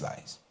go to the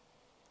slides.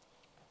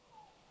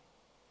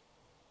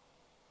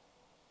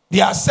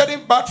 There are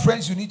certain bad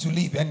friends you need to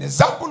leave. An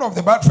example of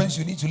the bad friends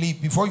you need to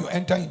leave before you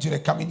enter into the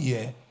coming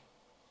year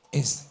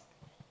is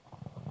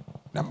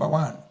number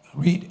one.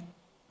 Read.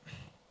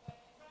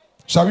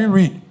 Shall we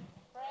read?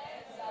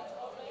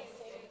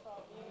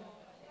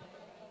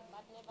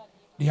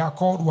 They are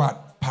called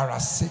what?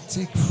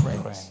 Parasitic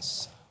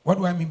friends. What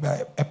do I mean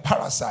by a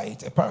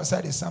parasite? A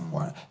parasite is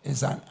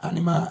an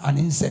animal, an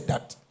insect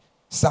that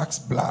sucks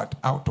blood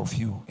out of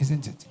you,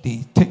 isn't it?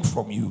 They take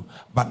from you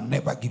but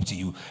never give to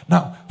you.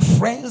 Now,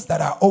 friends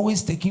that are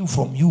always taking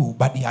from you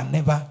but they are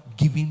never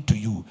giving to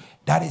you,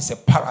 that is a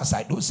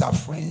parasite. Those are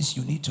friends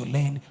you need to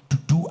learn to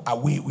do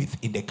away with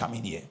in the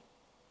coming year.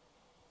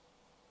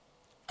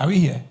 Are we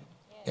here?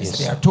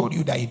 Yesterday I told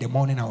you that in the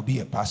morning I'll be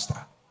a pastor,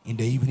 in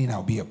the evening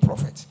I'll be a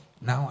prophet.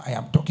 Now I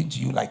am talking to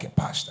you like a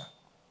pastor.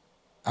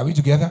 Are we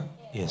together?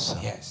 Yes, sir.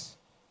 Yes.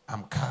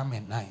 I'm calm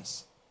and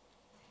nice.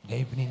 The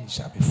evening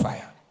shall be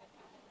fire.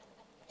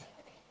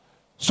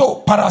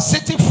 So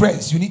parasitic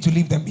friends, you need to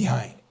leave them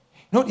behind.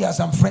 You know, there are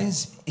some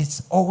friends,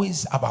 it's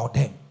always about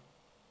them.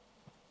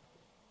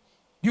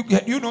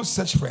 You know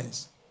such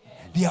friends.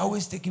 They are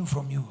always taking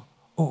from you.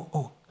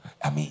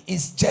 I mean,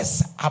 it's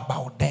just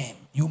about them.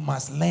 You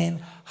must learn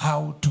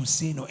how to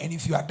say no. And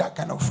if you are that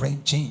kind of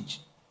friend,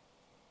 change.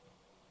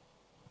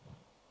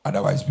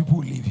 Otherwise, people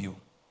will leave you.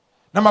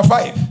 Number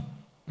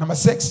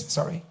 6,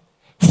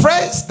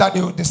 friends that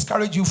they will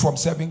discourage you from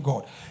serving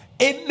God.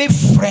 Any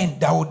friend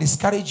that will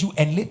discourage you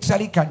and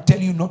literally can tell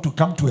you not to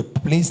come to a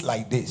place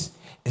like this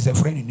is a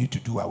friend you need to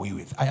do away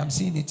with. I am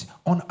saying it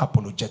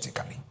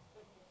unapologetically.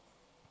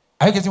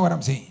 Are you getting what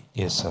I'm saying?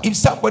 Yes, sir. If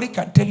somebody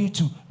can tell you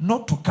to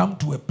not to come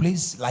to a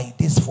place like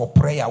this for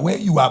prayer, where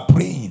you are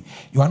praying,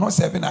 you are not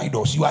serving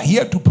idols, you are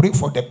here to pray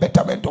for the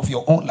betterment of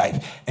your own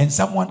life, and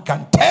someone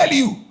can tell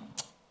you,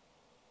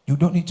 you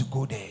don't need to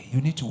go there.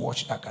 You need to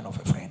watch that kind of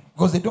a friend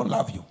because they don't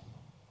love you.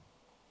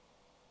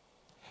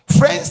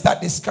 Friends that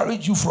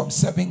discourage you from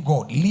serving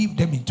God, leave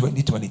them in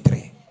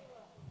 2023.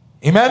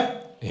 Amen?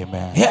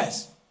 Amen.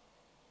 Yes.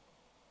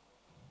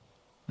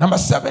 Number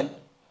 7,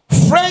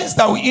 friends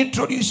that will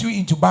introduce you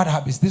into bad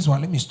habits. This one,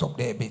 let me stop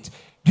there a bit.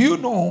 Do you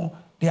know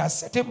there are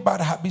certain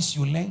bad habits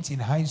you learned in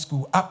high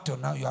school up till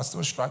now you are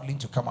still struggling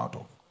to come out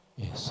of?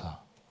 Yes, sir.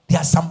 There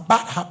are some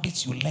bad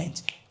habits you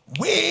learned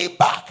way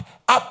back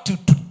up to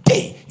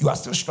today you are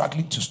still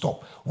struggling to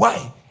stop.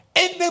 Why?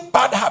 Any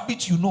bad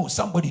habit you know,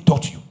 somebody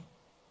taught you.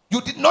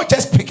 You did not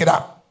just pick it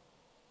up.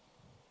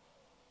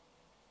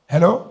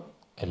 Hello?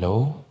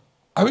 Hello?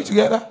 Are we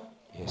together?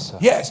 Yes, sir.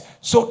 Yes.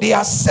 So there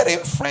are certain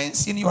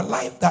friends in your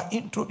life that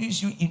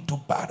introduce you into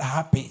bad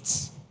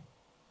habits.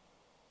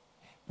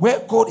 Where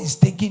God is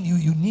taking you,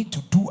 you need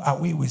to do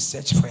away with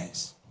such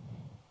friends.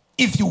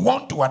 If you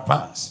want to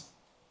advance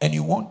and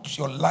you want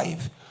your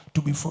life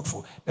to be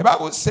fruitful. The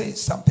Bible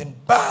says something,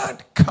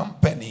 bad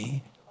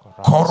company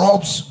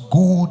corrupts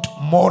good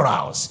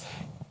morals.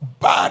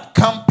 Bad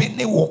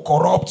company will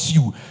corrupt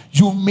you.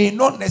 You may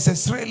not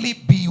necessarily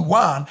be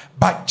one,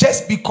 but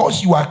just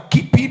because you are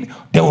keeping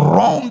the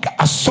wrong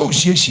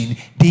association,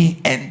 they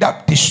end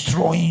up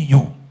destroying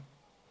you.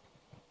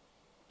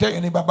 Tell your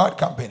neighbor, bad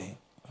company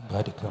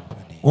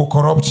will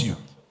corrupt you.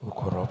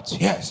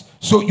 Yes.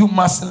 So you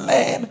must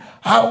learn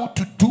how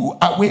to do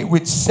away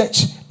with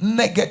such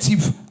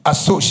negative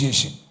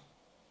association.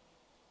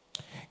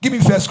 Give me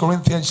 1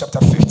 Corinthians chapter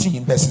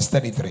 15 verses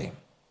 33.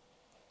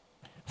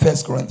 1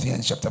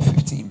 Corinthians chapter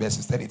 15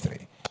 verses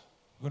 33.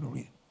 We're going to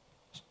read.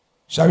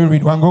 Shall we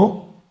read one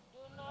go?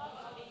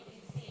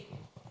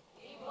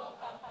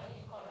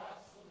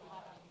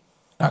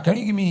 Now can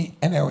you give me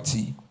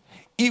NLT?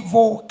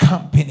 Evil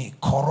company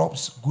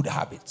corrupts good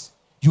habits.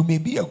 You may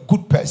be a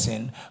good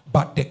person,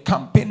 but the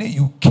company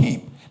you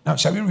keep. Now,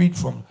 shall we read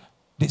from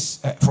this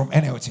from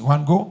NLT?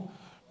 One go.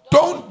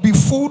 Don't be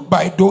fooled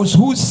by those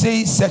who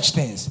say such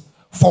things,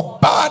 for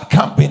bad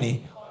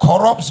company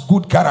corrupts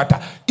good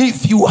character.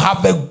 If you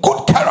have a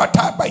good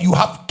character, but you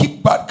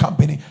keep bad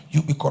company,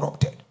 you'll be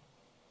corrupted.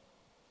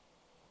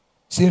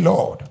 Say,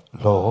 Lord,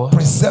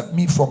 preserve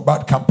me from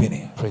bad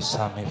company.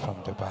 Preserve me from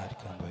the bad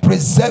company.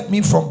 Preserve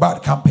me from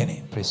bad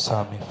company.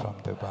 Preserve me from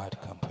the bad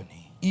company.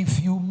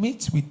 If you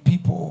meet with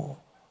people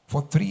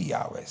for 3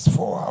 hours,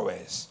 4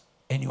 hours,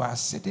 and you are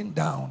sitting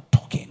down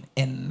talking,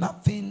 and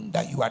nothing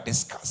that you are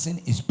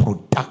discussing is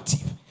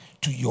productive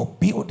to your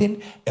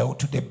building or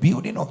to the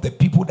building of the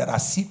people that are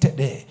seated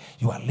there,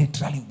 you are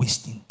literally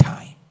wasting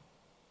time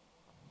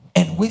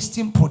and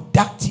wasting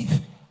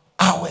productive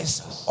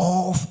hours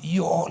of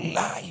your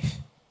life.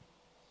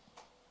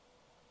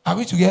 Are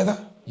we together?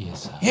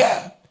 Yes, sir.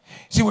 Yeah.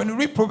 See, when you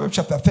read Proverbs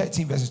chapter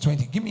 13, verses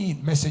 20, give me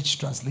Message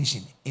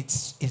translation. It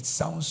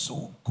sounds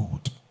so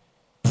good.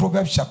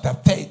 Proverbs chapter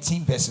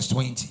 13, verses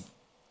 20.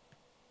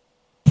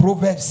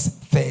 Proverbs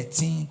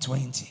 13,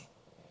 20.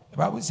 The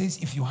Bible says,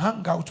 if you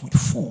hang out with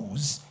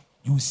fools,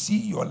 you see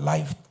your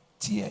life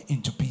tear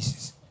into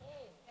pieces.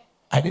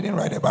 I didn't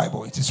write the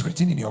Bible. It is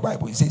written in your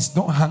Bible. It says,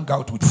 don't hang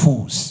out with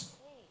fools.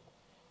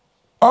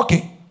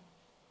 Okay.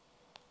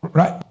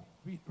 Right.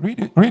 Read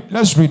it.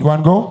 Let's read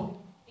one. Go.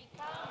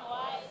 Become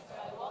wise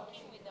by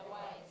walking with the wise.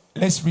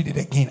 Let's read it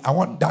again. I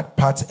want that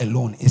part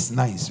alone. It's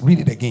nice. Read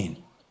it again.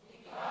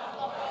 Become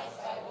wise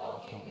by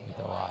walking with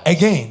the wise.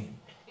 Again.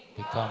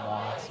 Become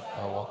wise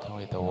by walking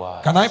with the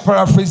wise. Can I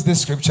paraphrase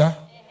this scripture?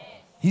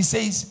 He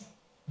says,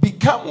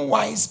 become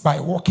wise by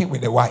walking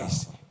with the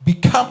wise.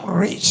 Become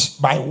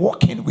rich by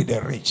walking with the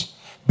rich.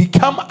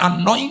 Become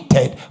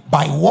anointed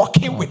by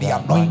walking with the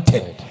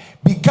anointed.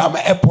 Become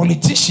a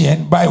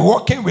politician by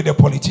walking with a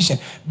politician.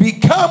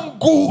 Become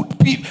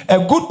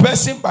a good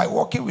person by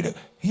walking with a...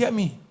 Hear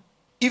me.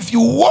 If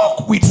you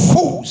walk with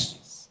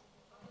fools,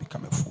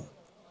 become a fool.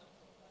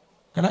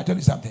 Can I tell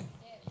you something?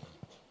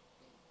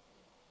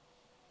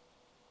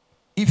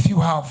 If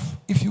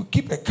you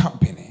keep a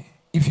company,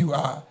 if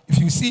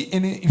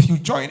you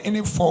join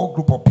any 4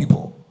 group of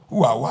people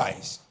who are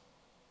wise,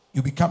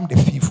 you become the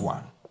 5th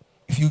one.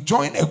 If you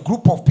join a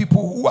group of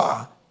people who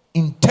are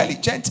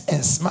intelligent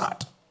and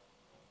smart,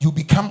 you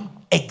become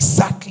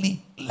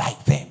exactly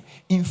like them.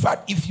 In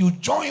fact, if you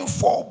join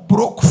 4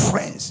 broke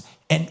friends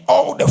and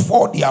all the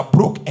 4 they are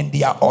broke and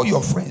they are all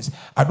your friends,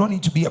 I don't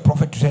need to be a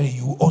prophet to tell you,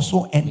 you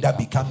also end up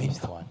becoming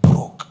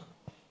broke.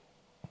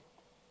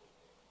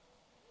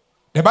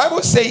 The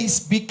Bible says,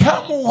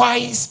 become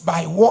wise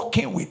by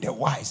walking with the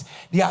wise.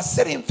 There are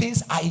certain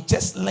things I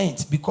just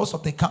learned because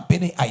of the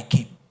company I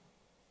keep.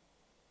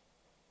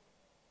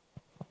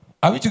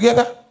 Are we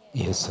together?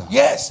 Yes, sir.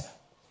 Yes.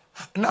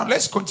 Now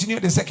let's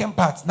continue the second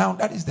part. Now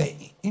that is the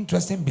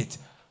interesting bit.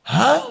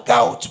 Hang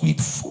out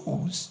with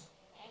fools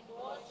and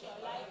watch your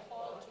life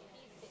fall to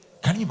pieces.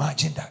 Can you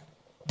imagine that?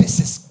 This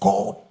is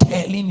God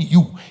telling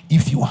you,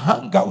 if you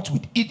hang out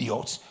with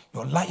idiots,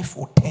 your life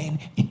will turn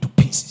into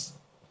pieces.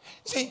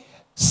 See,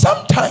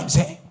 sometimes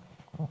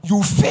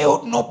you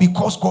failed not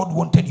because God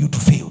wanted you to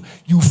fail.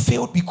 You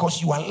failed because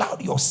you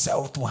allowed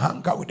yourself to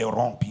hang out with the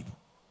wrong people.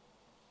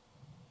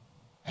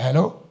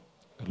 Hello?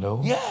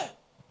 Hello? Yeah.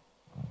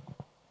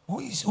 Who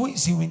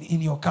is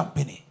in your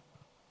company?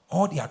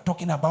 All they are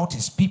talking about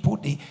is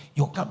people.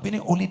 Your company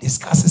only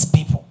discusses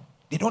people.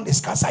 They don't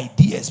discuss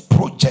ideas,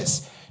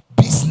 projects,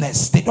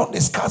 business. They don't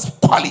discuss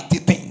quality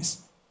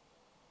things.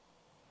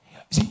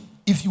 See,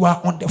 if you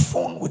are on the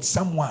phone with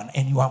someone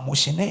and you are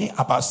motioning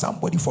about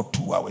somebody for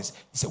 2 hours,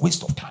 it's a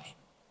waste of time.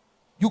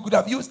 You could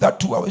have used that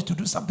 2 hours to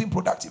do something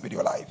productive with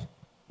your life.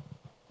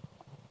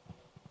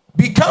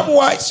 Become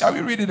wise. Shall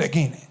we read it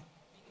again?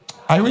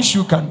 I wish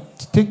you can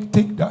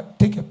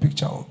take a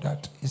picture of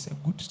that. It's a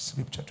good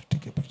scripture to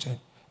take a picture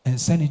and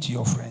send it to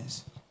your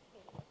friends.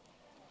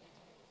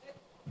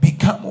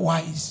 Become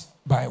wise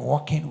by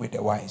walking with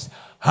the wise.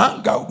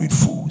 Hang out with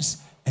fools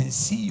and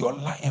see your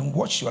life and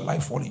watch your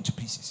life fall into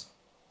pieces.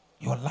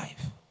 Your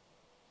life.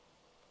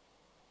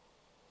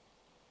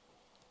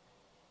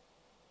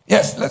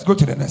 Yes, let's go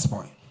to the next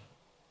point.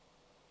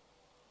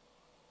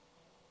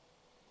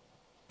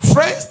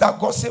 Friends that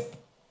gossip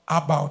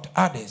about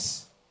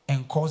others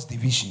and cause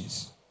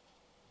divisions.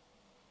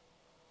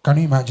 Can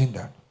you imagine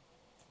that?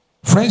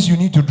 Friends you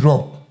need to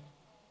drop.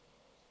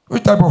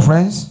 Which type of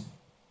friends?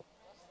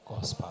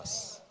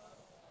 Gospels.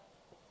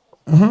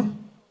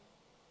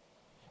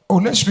 Oh,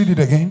 let's read it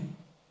again.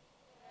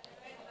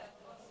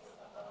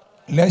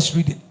 Let's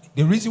read it.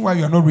 The reason why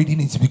you are not reading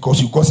it is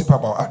because you gossip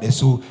about others.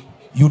 So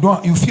you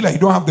feel like you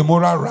don't have the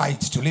moral right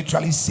to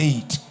literally say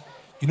it.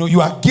 You know,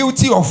 you are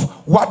guilty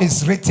of what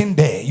is written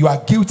there. You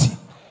are guilty.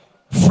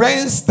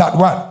 Friends that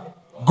what?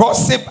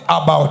 Gossip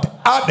about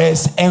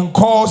others and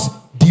cause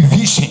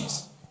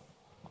divisions.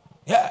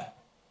 Yeah.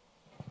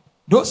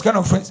 Those kind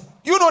of friends.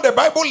 You know, the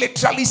Bible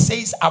literally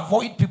says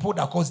avoid people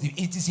that cause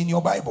division. It is in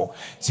your Bible.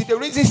 See, the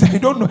reason is I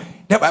don't know.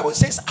 The Bible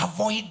says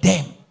avoid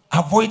them.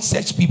 Avoid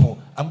such people.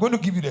 I'm going to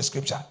give you the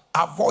scripture.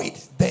 Avoid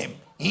them.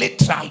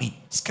 Literally.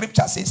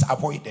 Scripture says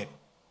avoid them.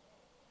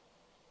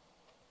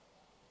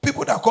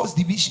 People that cause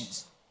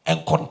divisions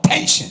and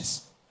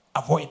contentions.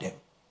 Avoid them.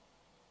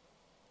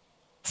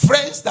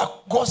 Friends that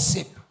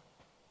gossip.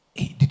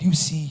 Hey, did you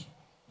see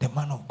the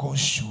man of God's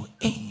shoe?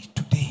 Hey,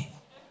 today.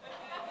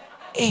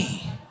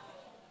 Hey.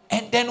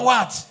 And then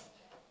what?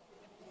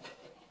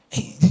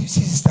 Hey, did you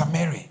see Sister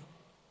Mary?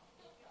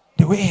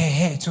 The way her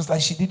hair, it was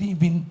like she didn't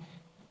even,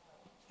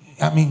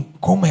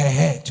 comb her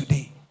hair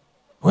today.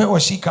 Where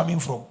was she coming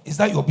from? Is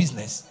that your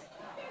business?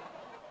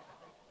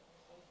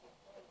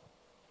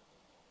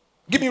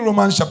 Give me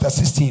Romans chapter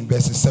 16,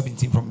 verses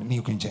 17 from the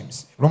New King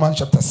James. Romans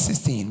chapter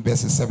 16,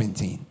 verses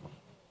 17.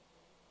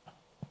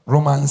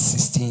 Romans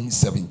 16,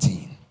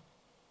 17.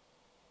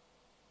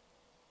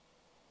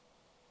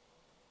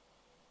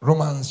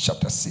 Romans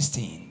chapter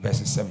 16,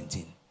 verses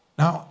 17.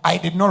 Now, I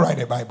did not write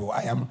a Bible.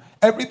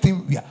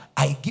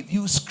 I give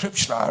you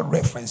scriptural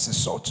references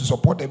so to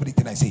support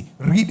everything I say.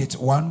 Read it.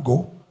 One,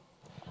 go.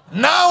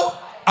 Now,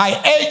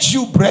 I urge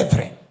you,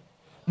 brethren,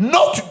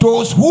 not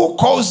those who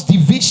cause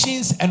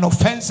divisions and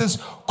offenses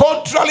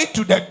contrary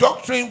to the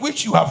doctrine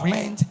which you have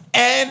learned,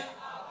 and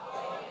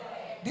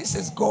this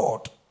is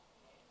God.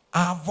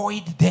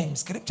 Avoid them.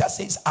 Scripture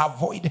says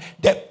avoid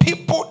the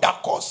people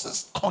that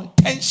causes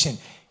contention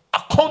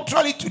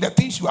contrary to the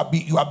things you have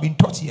been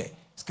taught here.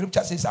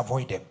 Scripture says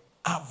avoid them.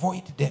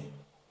 Avoid them.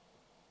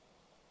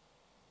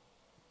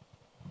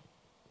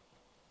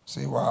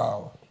 Say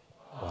wow.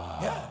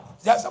 Yeah.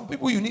 There are some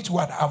people you need to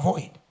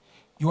avoid.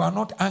 You are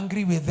not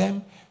angry with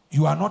them.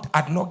 You are not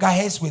at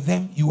loggerheads with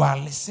them. You are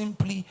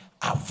simply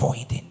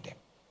avoiding them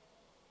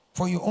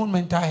for your own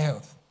mental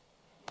health.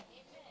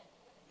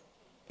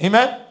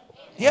 Amen?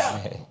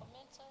 Yeah.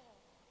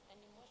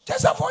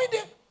 Just avoid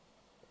them.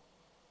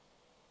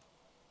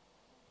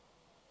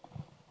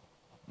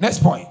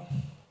 Next point.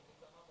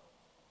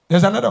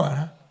 There's another one.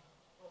 Huh?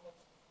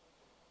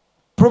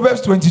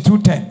 Proverbs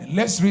 22:10.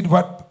 Let's read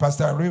what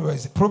Pastor Ray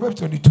was.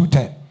 Proverbs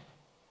 22:10.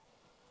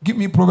 Give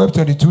me Proverbs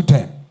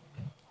 22:10.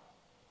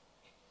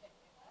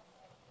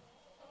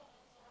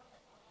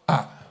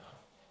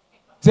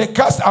 Say,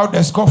 cast out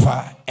the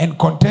scoffer and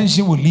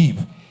contention will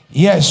leave.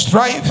 Yes,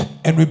 strife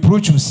and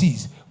reproach will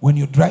cease. When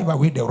you drive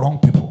away the wrong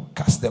people,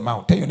 cast them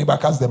out. Tell your neighbor,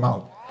 cast them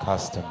out.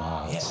 Cast them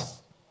out.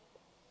 Yes.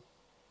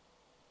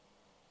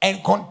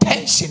 And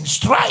contention,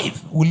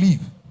 strife will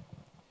leave.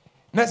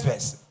 Next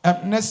verse.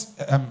 Next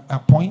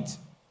point.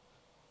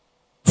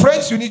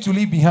 Friends you need to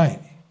leave behind.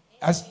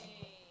 As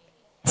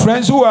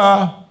friends who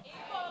are,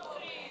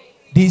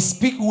 they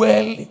speak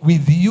well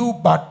with you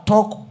but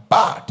talk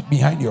bad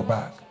behind your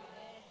back.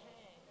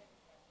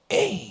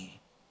 Hey,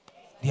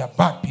 they are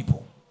bad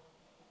people.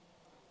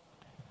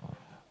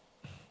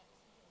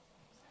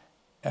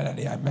 The other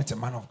day I met a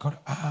man of God.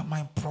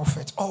 My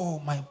prophet. Oh,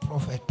 my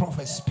prophet.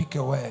 Prophet, speak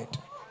a word.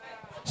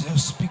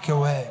 Just speak a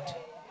word.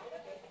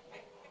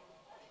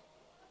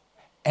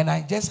 And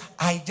I just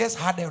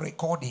had a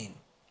recording.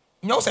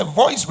 You know, it's a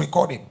voice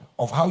recording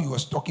of how he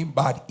was talking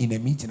bad in a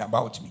meeting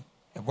about me.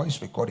 A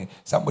voice recording.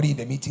 Somebody in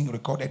the meeting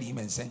recorded him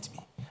and sent me.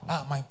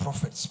 My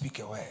prophet, speak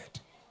a word.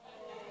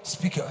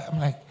 Speak a word. I'm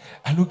like,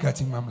 I look at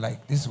him, I'm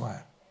like, this one.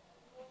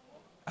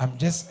 I'm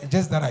just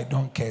that I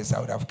don't curse, I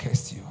would have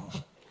cursed you.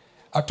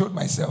 I told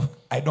myself,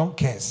 I don't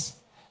curse,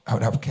 I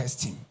would have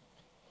cursed him.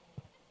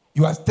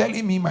 You are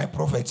telling me, my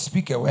prophet,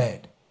 speak a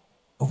word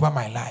over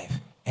my life.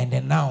 And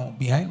then now,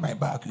 behind my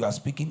back, you are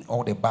speaking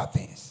all the bad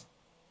things.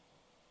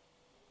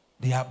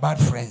 They are bad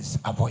friends.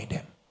 Avoid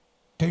them.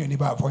 Tell your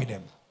neighbor, avoid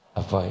them.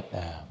 Avoid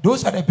them.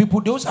 Those are the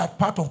people, those are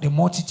part of the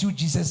multitude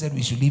Jesus said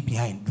we should leave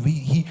behind.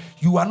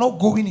 You are not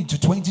going into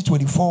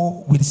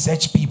 2024 with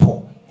such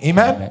people.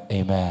 Amen?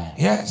 Amen.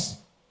 Yes.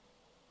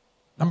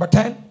 Number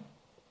 10.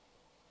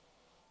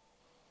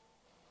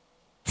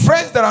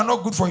 Friends that are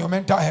not good for your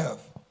mental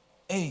health.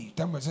 Hey,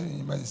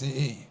 say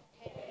hey.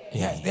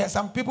 Yes, there are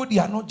some people, they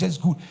are not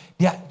just good.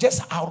 They are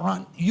just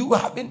around. You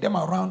having them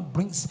around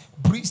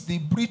they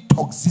breed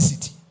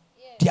toxicity.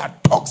 Yes. They are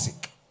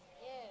toxic.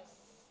 Yes.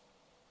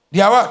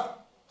 They are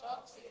what?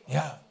 Toxic.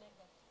 Yeah.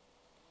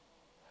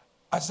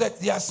 I said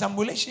there are some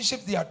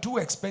relationships, they are too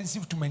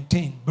expensive to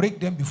maintain. Break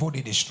them before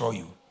they destroy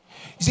you.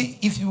 You see,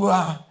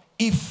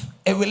 if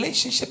a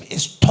relationship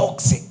is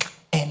toxic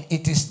and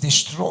it is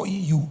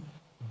destroying you,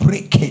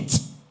 break it.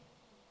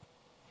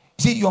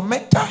 See, your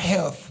mental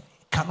health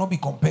cannot be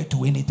compared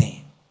to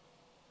anything.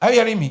 Are you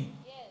hearing me?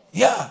 Yes.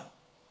 Yeah.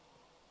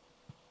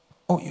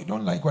 Oh, you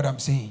don't like what I'm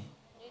saying?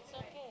 It's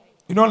okay.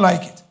 You don't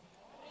like it?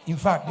 In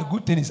fact, the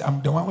good thing is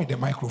I'm the one with the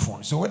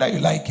microphone. So whether you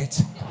like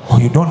it or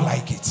you don't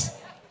like it,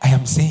 I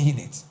am saying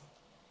it.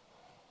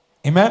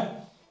 Amen?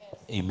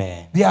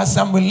 Amen. There are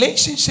some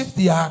relationships,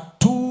 they are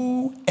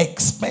too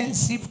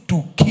expensive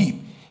to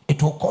keep.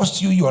 It will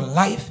cost you your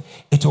life.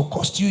 It will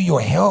cost you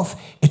your health.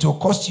 It will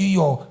cost you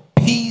your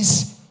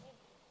peace.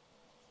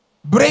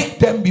 Break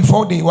them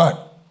before they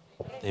what?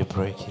 They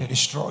break you. They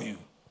destroy you.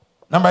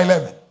 Number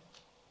 11.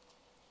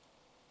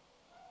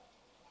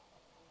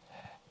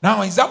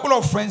 Now, example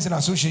of friends and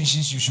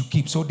associations you should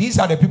keep. So these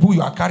are the people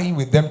you are carrying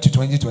with them to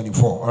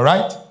 2024. All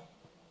right?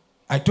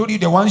 I told you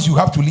the ones you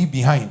have to leave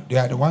behind. They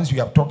are the ones we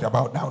have talked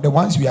about now. The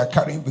ones we are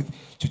carrying with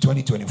to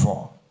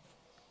 2024.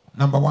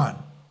 Number 1.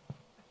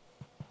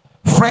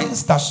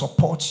 Friends that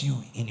support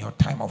you in your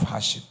time of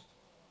hardship.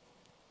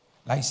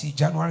 Like see,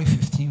 January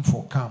 15th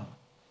will come.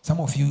 Some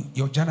of you,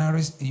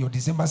 your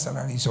December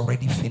salary is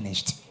already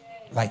finished.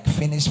 Like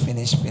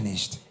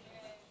finished.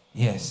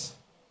 Yes.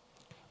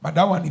 But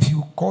that one, if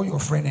you call your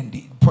friend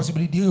and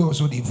possibly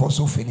they've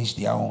also finished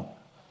their own.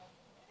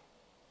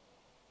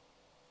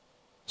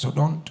 So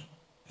don't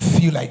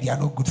feel like they are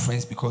not good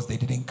friends because they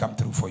didn't come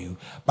through for you.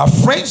 But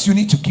friends you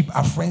need to keep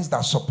are friends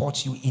that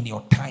support you in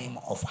your time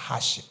of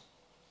hardship.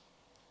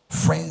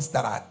 Friends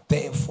that are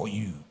there for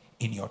you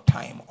in your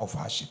time of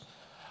hardship.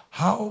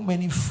 How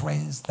many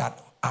friends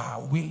that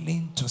are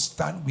willing to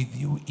stand with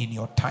you in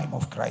your time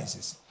of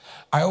crisis?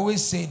 I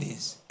always say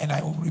this, and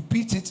I will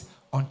repeat it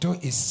until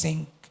it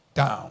sinks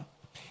down.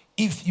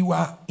 If you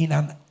are in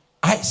an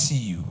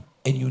ICU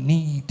and you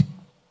need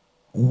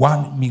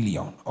 1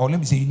 million, or let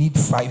me say you need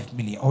 5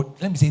 million, or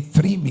let me say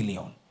 3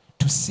 million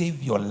to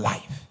save your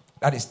life,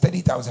 that is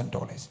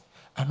 $30,000.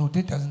 I know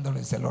 $10,000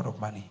 is a lot of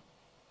money.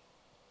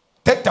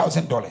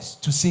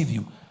 $10,000 to save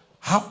you.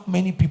 How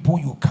many people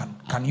you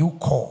can you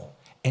call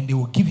and they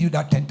will give you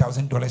that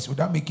 $10,000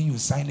 without making you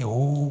sign a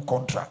whole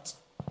contract?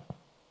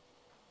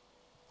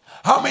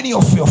 How many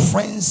of your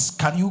friends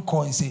can you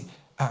call and say,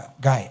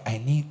 guy, I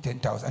need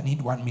 10,000, I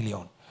need 1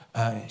 million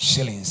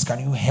shillings.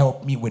 Can you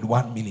help me with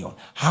 1 million?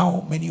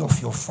 How many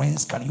of your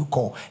friends can you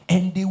call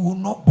and they will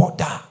not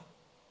bother?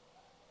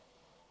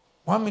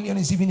 1 million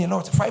is even a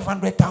lot.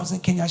 500,000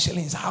 Kenya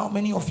shillings. How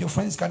many of your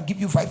friends can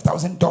give you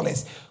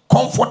 $5,000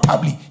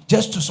 comfortably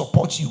just to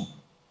support you?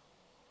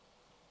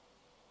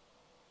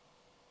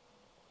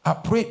 I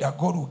pray that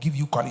God will give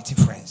you quality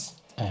friends.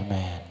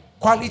 Amen.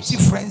 Quality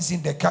friends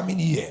in the coming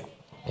year.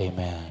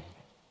 Amen.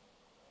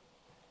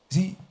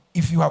 See,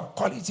 if you have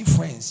quality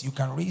friends, you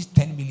can raise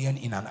 10 million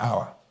in an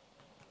hour.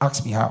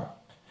 Ask me how.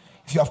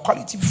 If you have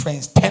quality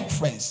friends, 10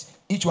 friends,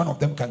 each one of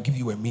them can give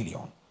you $1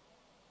 million.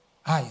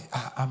 Hi,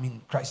 I'm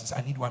in crisis.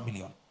 I need 1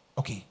 million.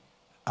 Okay,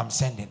 I'm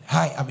sending.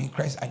 Hi, I'm in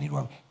crisis. I need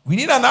 1 million.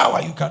 Within an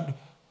hour, you can do.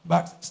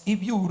 But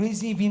if you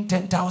raise even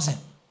 10,000,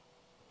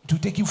 it will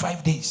take you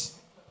 5 days.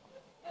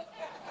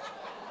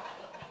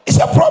 It's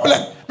a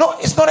problem. No,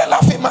 it's not a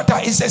laughing matter.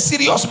 It's a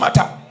serious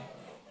matter.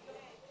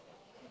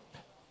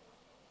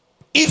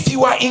 If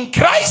you are in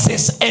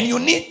crisis and you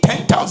need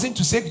 10,000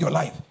 to save your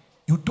life,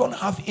 you don't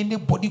have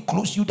anybody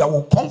close to you that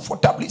will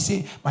comfortably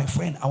say, my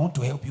friend, I want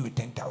to help you with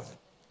 10,000.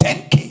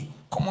 10K.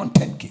 Come on,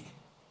 10K.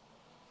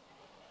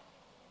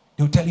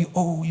 They'll tell you,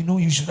 oh,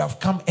 you should have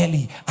come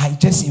early. I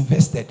just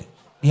invested.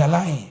 They are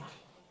lying.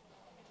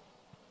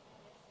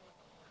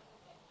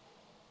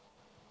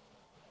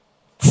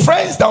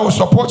 Friends that will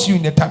support you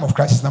in the time of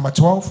crisis. Number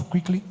 12,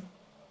 quickly.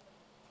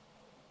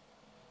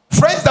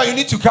 Friends that you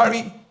need to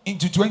carry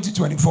into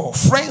 2024.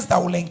 Friends that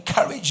will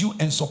encourage you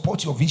and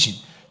support your vision.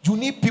 You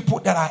need people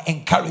that are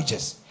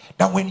encouragers.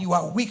 That when you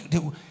are weak,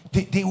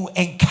 they will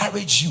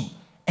encourage you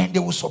and they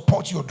will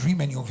support your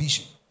dream and your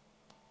vision.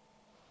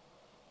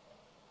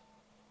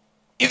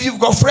 If you've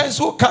got friends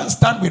who can't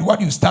stand with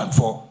what you stand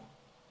for,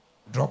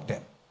 drop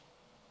them.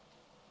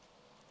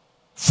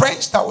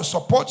 Friends that will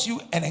support you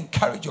and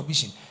encourage your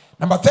vision.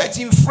 Number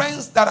 13,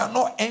 friends that are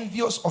not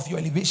envious of your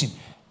elevation.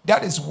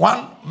 That is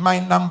my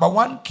number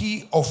one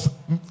key of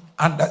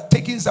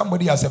undertaking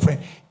somebody as a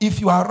friend. If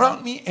you are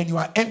around me and you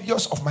are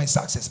envious of my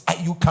success,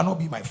 you cannot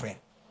be my friend.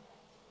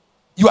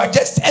 You are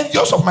just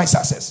envious of my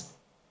success.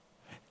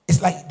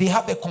 It's like they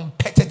have a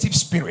competitive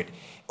spirit.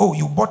 Oh,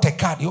 you bought a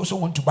car, they also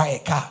want to buy a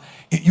car.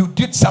 You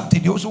did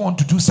something, they also want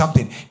to do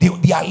something.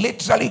 They are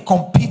literally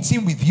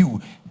competing with you.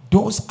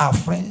 Those are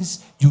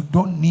friends you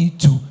don't need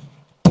to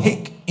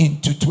take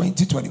into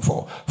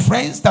 2024.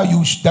 Friends that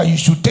you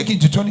should take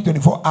into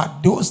 2024 are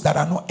those that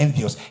are not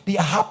envious. They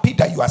are happy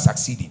that you are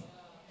succeeding.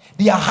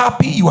 They are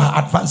happy you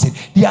are advancing.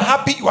 They are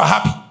happy you are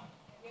happy.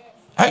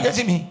 Are you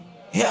getting me?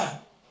 Yeah.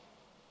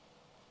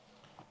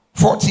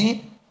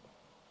 14.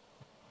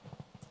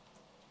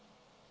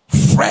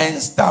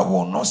 Friends that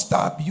will not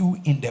stab you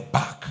in the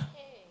back.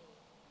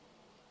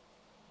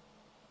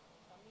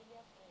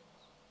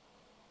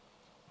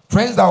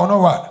 Friends that will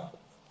not what?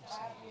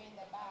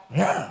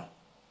 Yeah.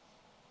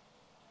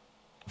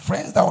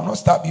 Friends that will not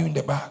stab you in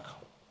the back.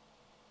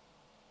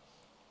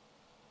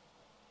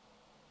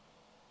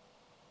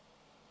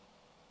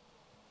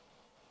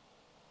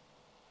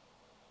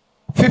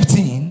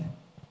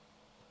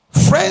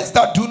 Friends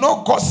that do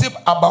not gossip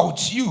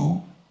about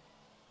you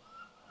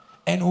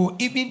and will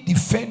even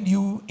defend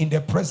you in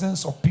the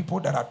presence of people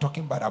that are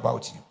talking bad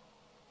about you.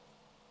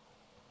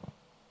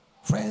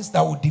 Friends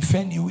that will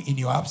defend you in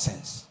your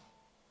absence.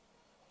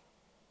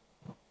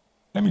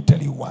 Let me tell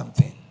you one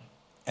thing,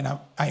 and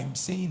I am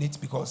saying it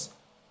because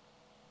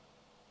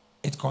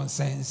it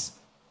concerns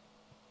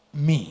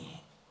me.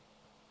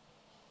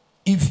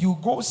 If you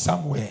go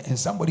somewhere and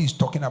somebody is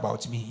talking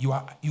about me,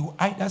 you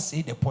either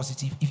say the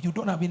positive. If you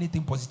don't have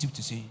anything positive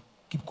to say,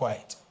 keep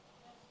quiet.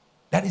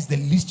 That is the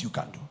least you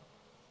can do.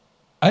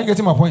 Are you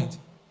getting my point?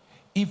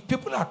 If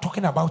people are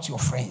talking about your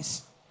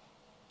friends,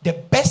 the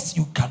best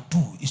you can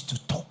do is to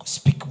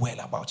speak well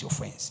about your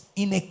friends.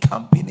 In a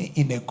company,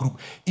 in a group.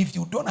 If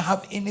you don't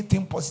have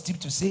anything positive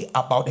to say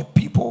about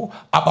people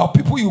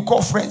you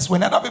call friends,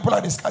 when other people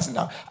are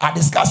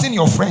discussing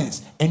your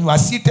friends and you are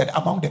seated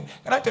among them.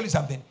 Can I tell you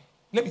something?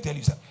 Let me tell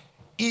you something.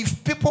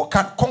 If people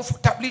can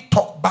comfortably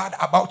talk bad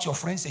about your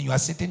friends and you are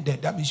sitting there,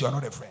 that means you are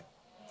not a friend.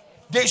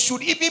 They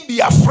should even be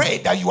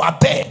afraid that you are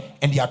there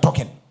and they are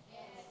talking.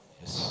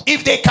 Yes.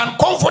 If they can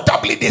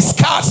comfortably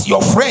discuss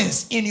your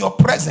friends in your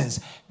presence,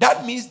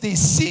 that means they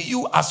see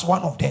you as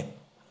one of them,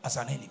 as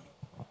an enemy.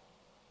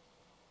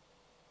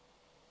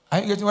 Are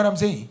you getting what I'm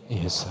saying?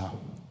 Yes, sir.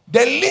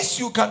 The least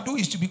you can do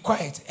is to be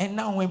quiet. And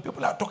now when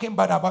people are talking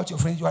bad about your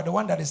friends, you are the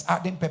one that is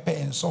adding pepper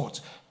and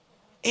salt.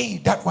 Hey,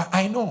 that one,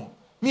 I know.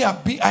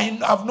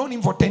 I've known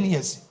him for 10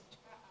 years.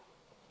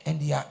 And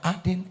they are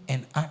adding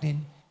and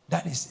adding.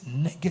 That is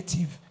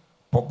negative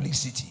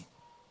publicity.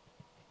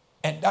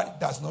 And that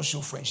does not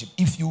show friendship.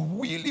 If you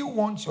really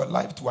want your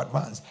life to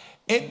advance,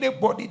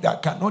 anybody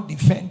that cannot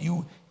defend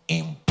you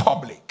in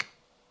public,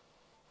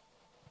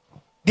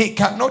 they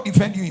cannot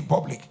defend you in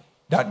public.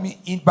 That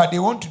means, but they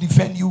want to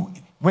defend you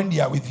when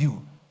they are with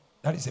you.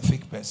 That is a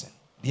fake person.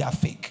 They are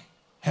fake,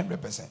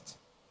 100%.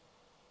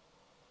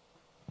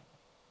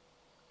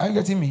 Are you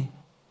getting me?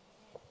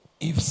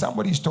 If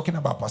somebody is talking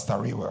about Pastor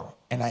Raywell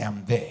and I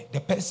am there, the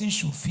person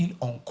should feel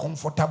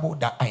uncomfortable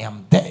that I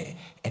am there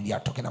and they are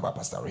talking about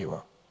Pastor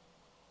Raywell.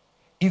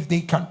 If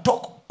they can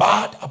talk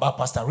bad about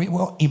Pastor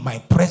Raywell in my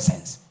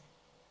presence,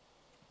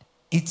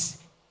 it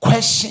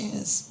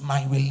questions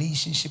my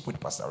relationship with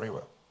Pastor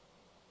Raywell.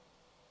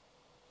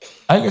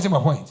 Are you getting my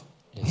point?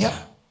 Yes. Yeah.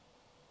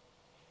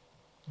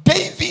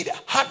 David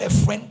had a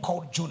friend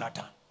called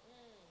Jonathan.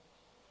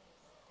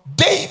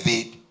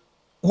 David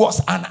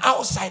was an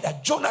outsider.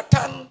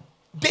 Jonathan,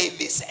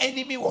 David's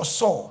enemy was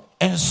Saul,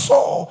 and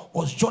Saul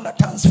was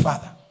Jonathan's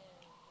father.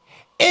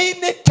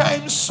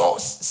 Anytime Saul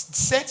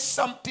said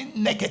something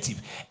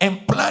negative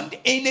and planned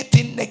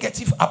anything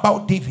negative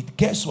about David,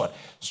 guess what?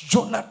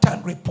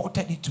 Jonathan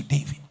reported it to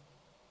David.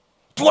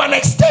 To an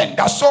extent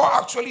that Saul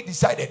actually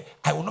decided,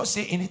 I will not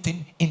say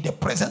anything in the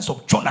presence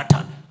of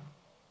Jonathan.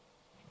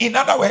 In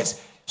other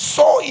words,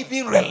 Saul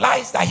even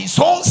realized that his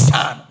own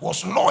son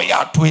was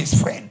loyal to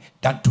his friend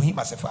than to him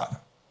as a father.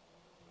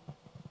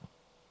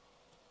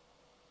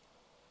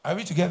 Are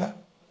we together?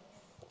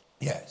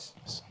 Yes.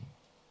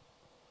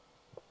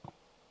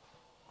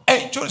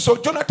 And so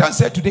Jonathan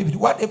said to David,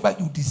 whatever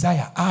you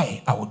desire,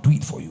 I will do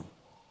it for you.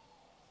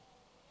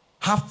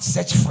 Have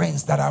such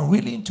friends that are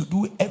willing to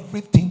do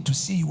everything to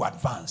see you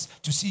advance,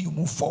 to see you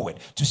move forward,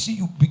 to see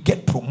you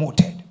get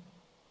promoted.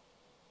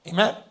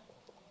 Amen?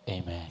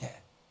 Amen. Yeah.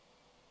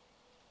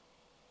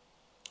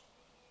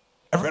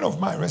 A friend of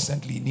mine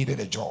recently needed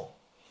a job.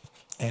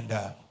 And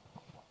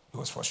he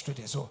was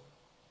frustrated. So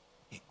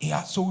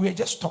we were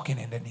just talking,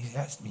 and then he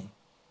asked me,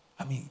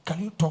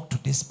 can you talk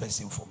to this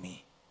person for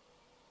me?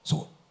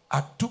 So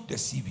I took the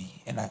CV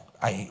and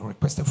I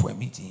requested for a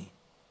meeting.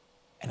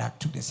 And I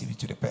took the CV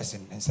to the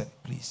person and said,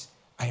 please,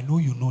 I know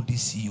you know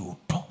this CEO.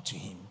 Talk to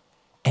him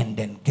and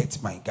then get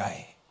my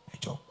guy a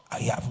job. I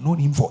have known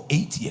him for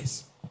 8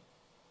 years.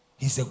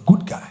 He's a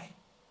good guy.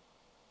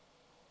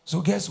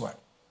 So guess what?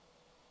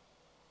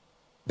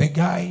 The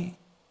guy,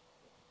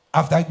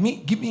 after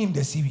me giving him the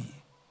CV,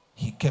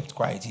 he kept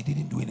quiet. He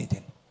didn't do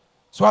anything.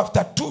 So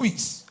after 2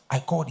 weeks, I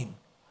called him.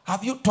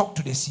 Have you talked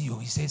to the CEO?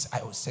 He says,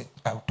 I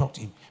will talk to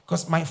him.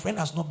 Because my friend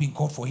has not been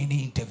called for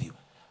any interview.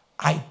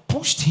 I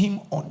pushed him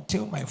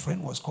until my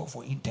friend was called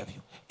for interview.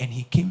 And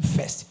he came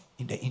first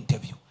in the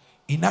interview.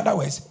 In other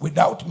words,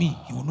 without me,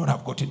 he would not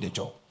have gotten the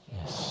job.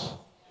 Yes.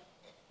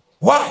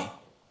 Why?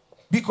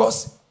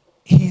 Because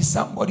he is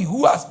somebody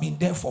who has been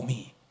there for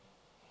me.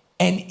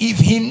 And if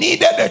he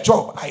needed a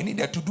job, I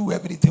needed to do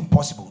everything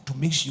possible to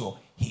make sure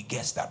he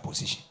gets that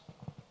position.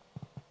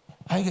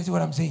 Are you getting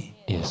what I'm saying?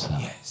 Yes, sir.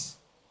 Yes.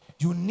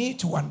 You need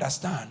to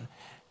understand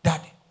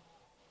that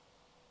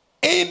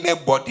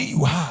anybody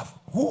you have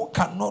who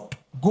cannot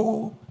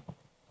go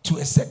to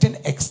a certain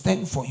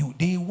extent for you,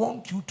 they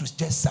want you to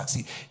just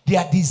succeed.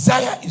 Their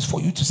desire is for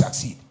you to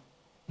succeed.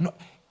 No,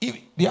 if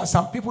there are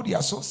some people, they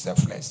are so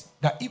selfless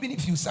that even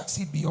if you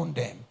succeed beyond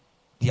them,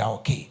 they are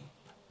okay.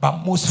 But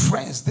most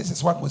friends, this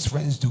is what most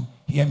friends do.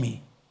 Hear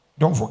me.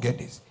 Don't forget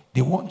this.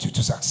 They want you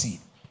to succeed,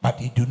 but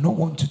they do not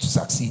want you to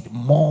succeed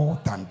more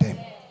than them.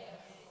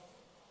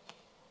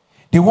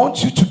 They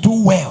want you to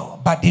do well,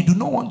 but they do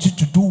not want you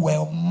to do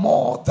well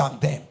more than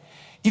them.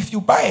 If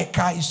you buy a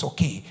car, it's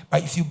okay.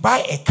 But if you buy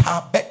a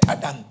car better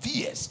than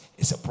theirs,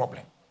 it's a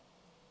problem.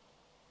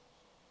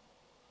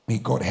 May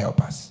God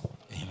help us.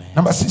 Amen.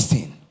 Number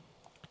 16.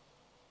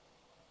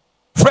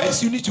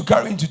 Friends you need to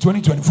carry into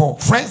 2024.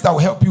 Friends that will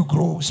help you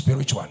grow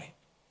spiritually.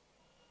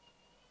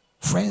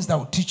 Friends that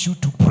will teach you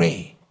to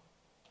pray.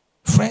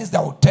 Friends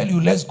that will tell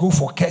you, let's go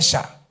for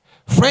Kesha.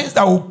 Friends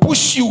that will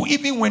push you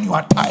even when you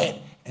are tired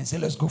and say,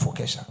 let's go for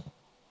Kesha.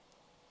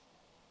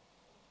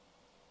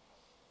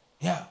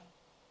 Yeah.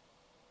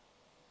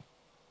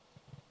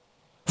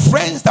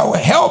 Friends that will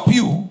help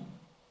you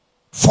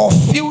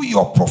fulfill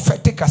your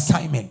prophetic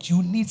assignment.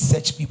 You need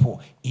such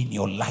people in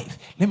your life.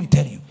 Let me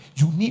tell you,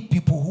 you need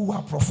people who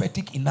are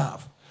prophetic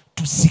enough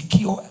to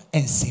secure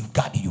and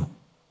safeguard you.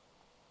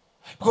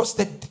 Because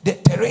the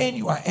terrain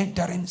you are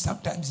entering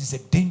sometimes is a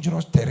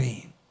dangerous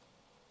terrain.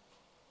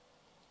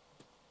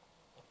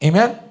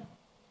 Amen?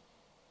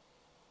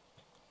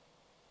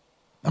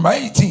 Number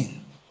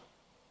 18.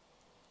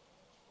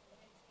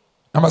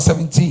 Number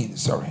 17,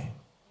 sorry.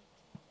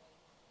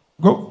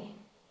 Go.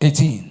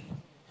 18.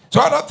 So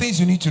other things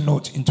you need to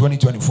note in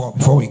 2024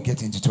 before we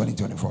get into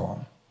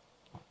 2024.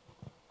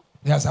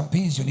 There are some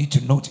things you need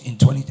to note in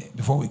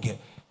before we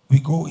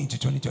go into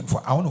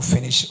 2024. I want to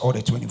finish all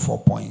the 24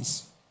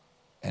 points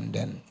and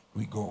then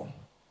we go.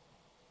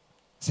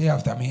 Say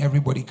after me,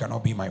 everybody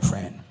cannot be my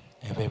friend.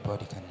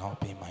 Everybody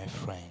cannot be my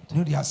friend. You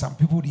know, there are some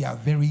people, they are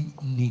very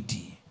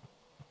needy.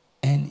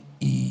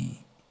 Needy.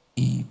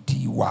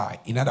 Why?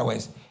 In other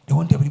words, they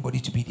want everybody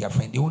to be their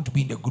friend. They want to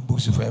be in the good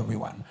books of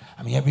everyone.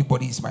 I mean,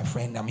 everybody is my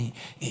friend. I mean,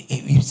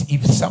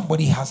 if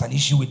somebody has an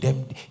issue with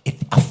them, it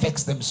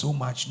affects them so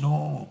much.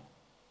 No.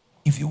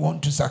 If you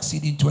want to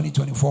succeed in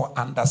 2024,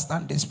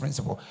 understand this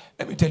principle.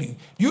 Let me tell you,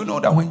 you know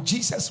that when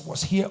Jesus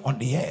was here on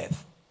the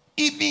earth,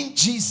 even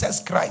Jesus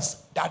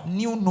Christ that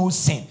knew no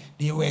sin,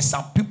 there were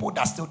some people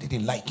that still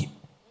didn't like him.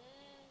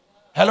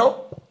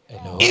 Hello?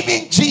 Hello.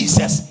 Even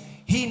Jesus,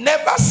 he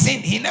never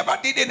sinned. He never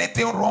did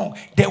anything wrong.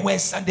 There were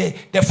some,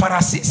 the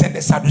Pharisees and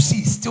the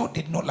Sadducees still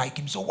did not like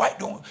him. So why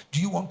do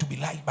you want to be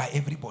liked by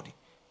everybody?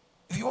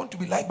 If you want to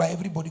be liked by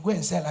everybody, go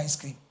and sell ice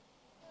cream.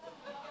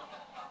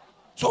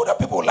 So that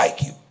people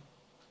like you.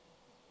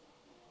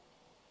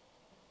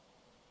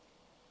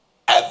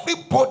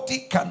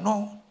 Everybody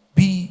cannot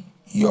be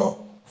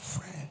your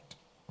friend.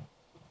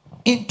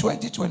 In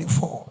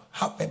 2024,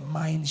 have a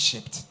mind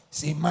shift.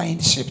 Say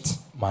mind shift.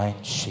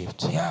 Mind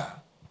shift. Yeah.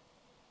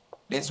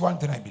 There's one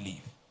thing I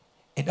believe.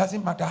 It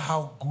doesn't matter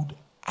how good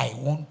I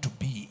want to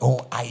be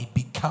or I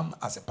become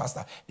as a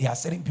pastor. There are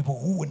certain people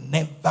who will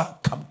never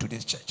come to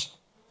this church.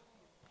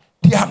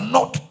 They are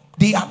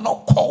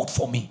not called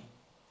for me.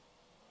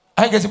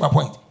 Are you getting my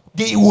point?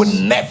 They will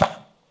never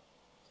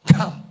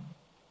come.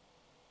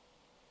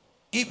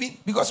 Even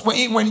because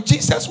when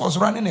Jesus was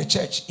running a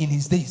church in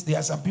his days, there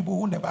are some people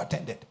who never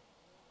attended.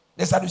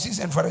 The Sadducees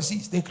and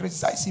Pharisees, they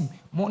criticize him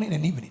morning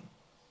and evening.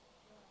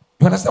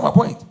 You understand my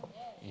point?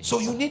 Yes. So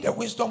you need the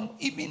wisdom,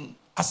 even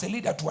as a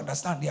leader, to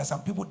understand there are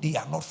some people, they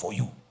are not for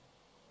you.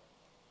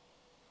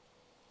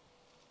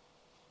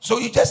 So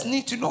you just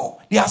need to know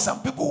there are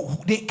some people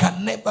who, they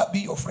can never be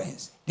your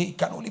friends. They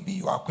can only be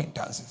your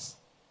acquaintances.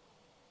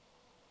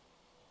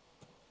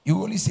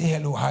 You only say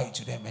hello, hi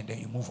to them, and then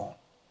you move on.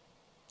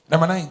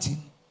 Number 19.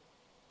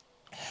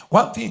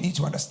 One thing you need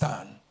to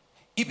understand,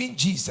 even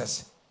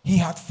Jesus, he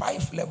had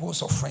 5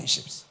 levels of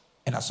friendships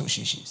and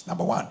associations.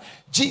 Number 1,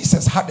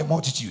 Jesus had the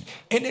multitude.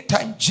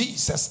 Anytime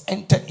Jesus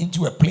entered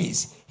into a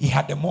place, he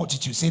had the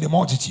multitude. Say the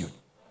multitude.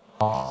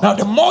 Now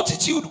the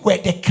multitude were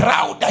the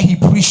crowd that he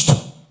preached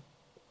to.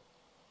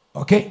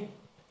 Okay?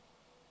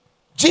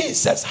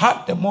 Jesus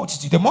had the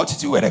multitude. The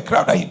multitude were the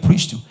crowd that he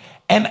preached to.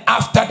 And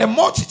after the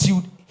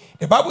multitude,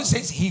 the Bible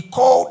says he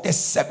called the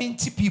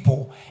 70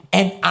 people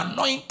and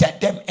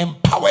anointed them,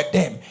 empowered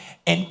them,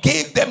 and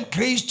gave them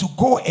grace to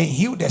go and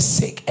heal the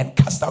sick and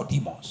cast out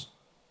demons.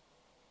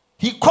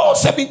 He called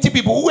 70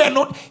 people who were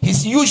not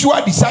his usual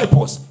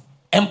disciples,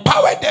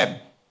 empowered them,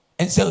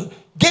 and said,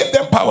 gave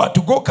them power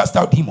to go cast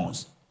out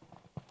demons.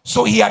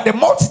 So he had the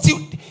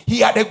multitude, he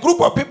had a group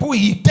of people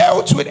he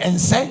dealt with and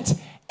sent,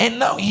 and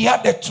now he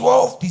had the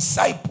 12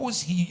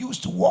 disciples he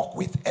used to walk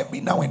with every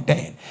now and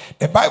then.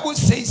 The Bible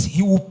says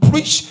he will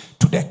preach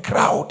to the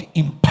crowd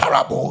in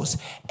parables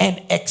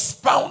and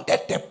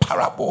expounded the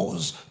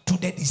parables to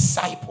the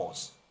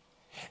disciples.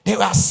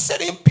 There are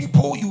certain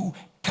people you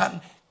can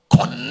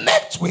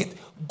connect with,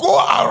 go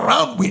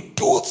around with,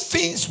 do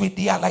things with.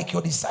 They are like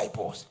your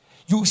disciples.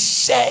 You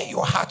share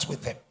your heart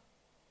with them.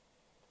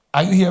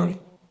 Are you hearing?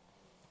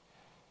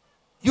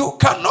 You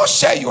cannot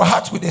share your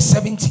heart with the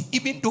 70,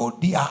 even though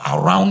they are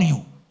around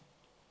you.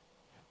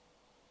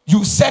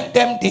 You send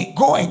them, they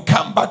go and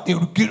come back,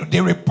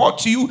 they report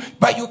to you,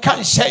 but you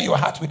can't share your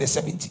heart with the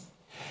 70.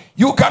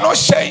 You cannot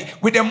share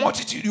with the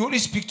multitude. You only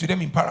speak to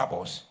them in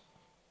parables.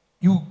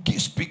 You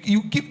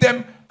give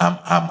them,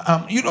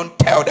 you don't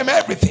tell them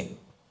everything.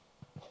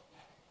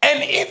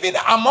 And even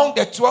among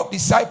the 12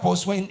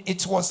 disciples, when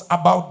it was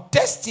about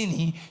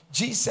destiny,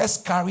 Jesus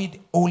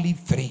carried only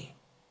 3.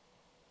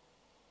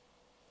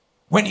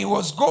 When he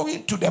was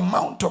going to the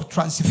Mount of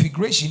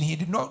Transfiguration, he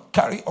did not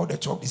carry all the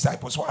 12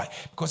 disciples. Why?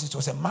 Because it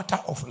was a matter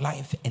of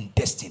life and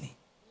destiny.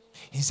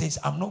 He says,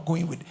 I'm not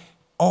going with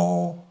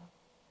all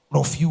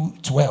of you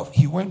 12.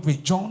 He went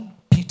with John,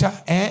 Peter,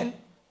 and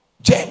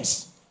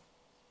James.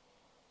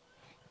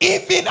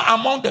 Even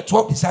among the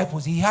 12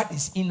 disciples, he had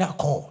his inner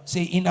core.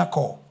 Say inner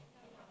core.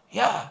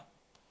 Yeah.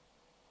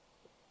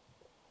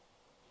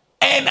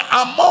 And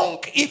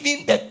among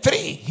even the 3,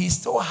 he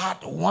still had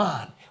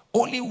one.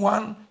 Only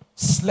one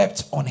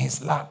slept on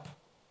his lap.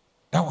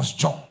 That was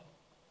John.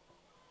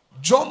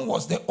 John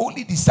was the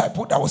only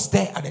disciple that was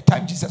there at the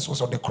time Jesus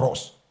was on the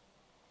cross.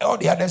 All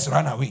the others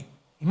ran away.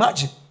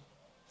 Imagine.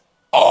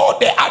 All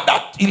the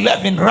other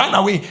 11 ran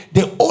away.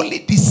 The only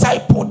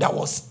disciple that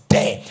was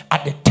there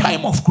at the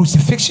time of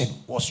crucifixion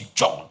was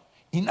John.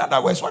 In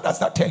other words, what does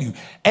that tell you?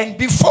 And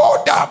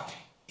before that,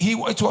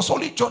 it was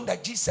only John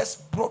that Jesus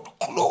brought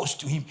close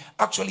to him.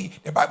 Actually,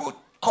 the Bible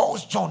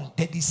calls John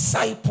the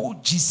disciple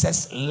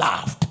Jesus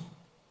loved.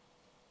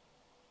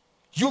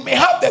 You may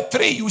have the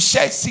 3 you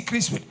share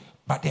secrets with,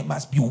 but there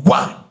must be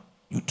one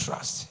you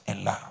trust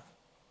and love.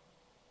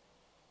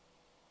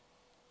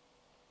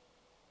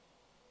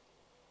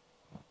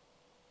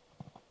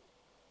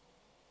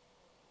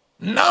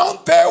 Now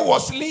there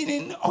was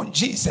leaning on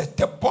Jesus,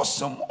 the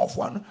bosom of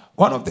one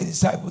of the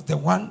disciples, the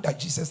one that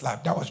Jesus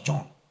loved. That was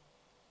John.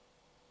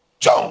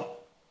 John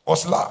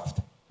was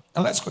loved.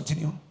 And let's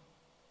continue.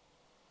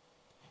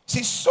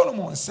 See,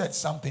 Solomon said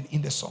something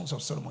in the Songs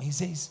of Solomon. He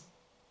says,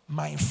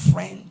 my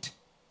friend,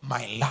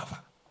 my lover.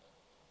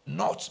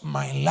 Not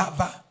my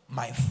lover,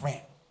 my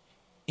friend.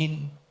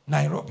 In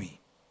Nairobi,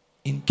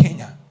 in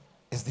Kenya,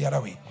 it's the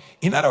other way.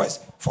 In other words,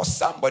 for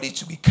somebody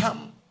to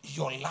become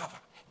your lover,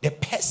 the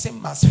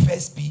person must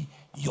first be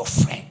your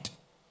friend.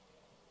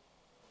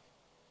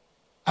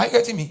 Are you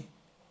getting me?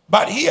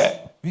 But here,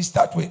 we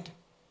start with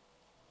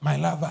my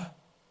lover,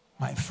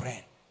 my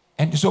friend.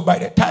 And so by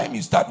the time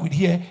you start with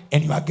here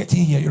and you are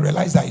getting here, you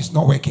realize that it's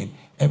not working.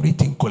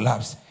 Everything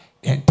collapses.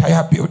 The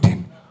entire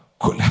building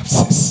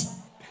collapses.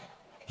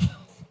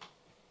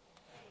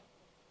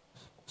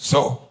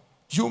 So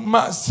you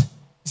must,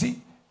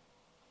 see,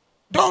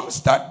 don't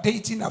start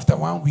dating after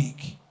 1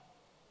 week.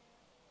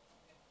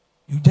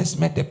 You just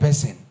met the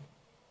person.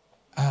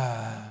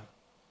 I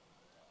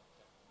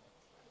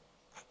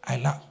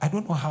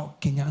don't know how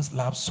Kenyans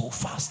love so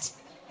fast.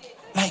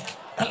 Like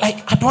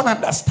I don't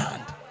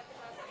understand.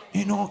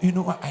 You know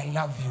what? I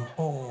love you.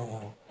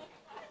 Oh.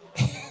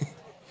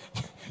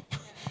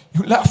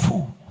 You love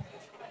who?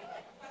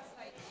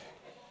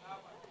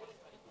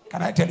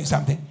 Can I tell you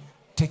something?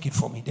 Take it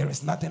from me. There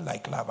is nothing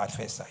like love at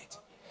first sight.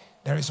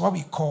 There is what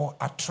we call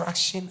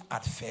attraction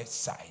at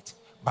first sight.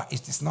 But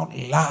it is not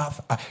love.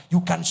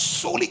 You can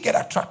solely get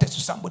attracted to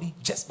somebody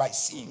just by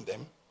seeing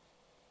them.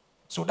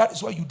 So that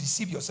is why you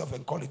deceive yourself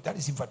and call it, that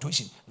is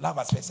infatuation. Love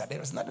at first sight. There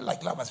is nothing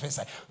like love at first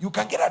sight. You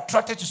can get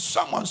attracted to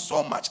someone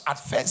so much at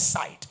first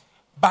sight.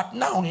 But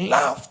now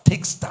love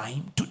takes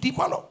time to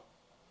develop.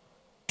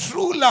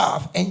 True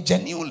love and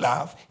genuine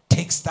love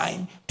takes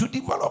time to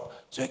develop.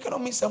 So you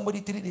cannot meet somebody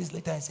 3 days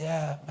later and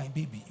say, my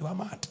baby, you are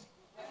mad.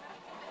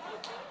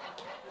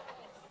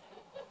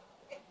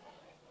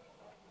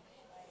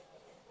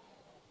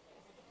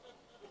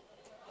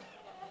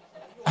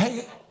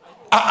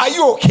 Are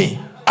you okay?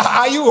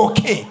 Are you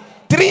okay?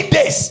 3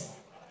 days.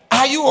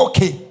 Are you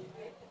okay?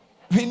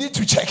 We need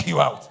to check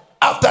you out.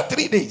 After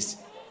 3 days.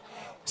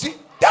 See,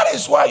 that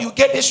is why you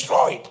get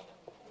destroyed.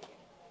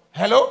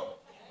 Hello?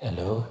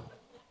 Hello?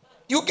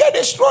 You get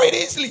destroyed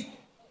easily.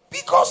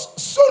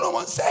 Because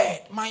Solomon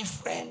said, my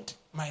friend,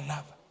 my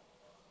lover.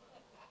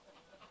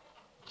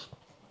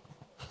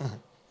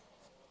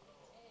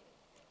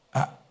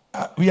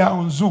 We are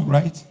on Zoom,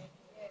 right?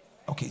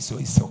 Okay, so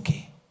it's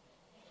okay.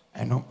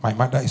 I know my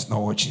mother is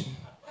not watching.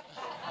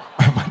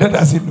 My mother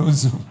doesn't know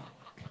Zoom.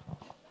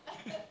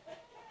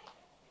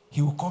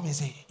 He will come and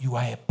say, you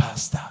are a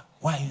pastor.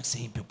 Why are you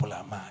saying people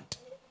are mad?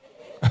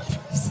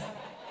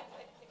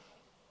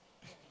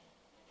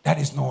 That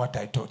is not what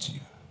I taught you.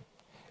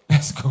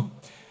 Let's go.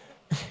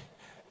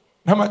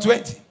 Number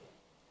 20.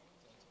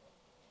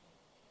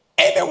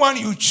 Anyone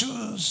you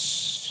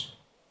choose,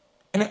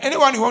 and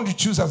anyone you want to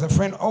choose as a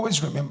friend,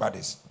 always remember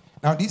this.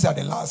 Now, these are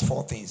the last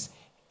 4 things.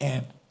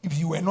 And if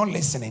you were not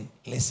listening,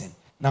 listen.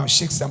 Now,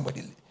 shake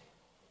somebody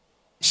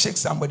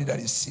that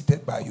is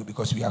seated by you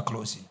because we are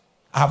closing.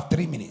 I have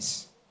 3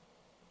 minutes.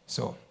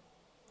 So,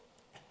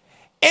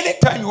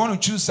 anytime you want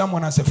to choose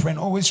someone as a friend,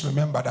 always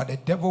remember that the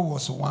devil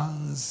was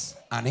once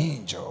an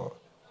angel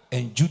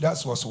and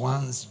Judas was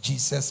once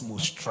Jesus'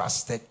 most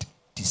trusted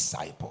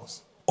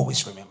disciples.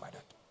 Always remember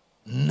that.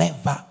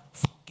 Never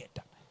forget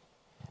that.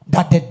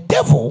 That the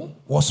devil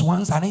was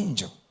once an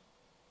angel.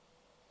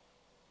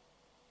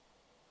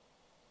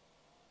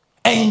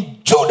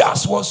 And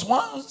Judas was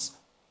once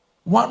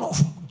one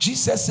of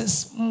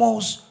Jesus'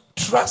 most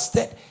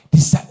trusted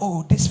disciples.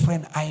 Oh, this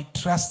friend, I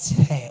trust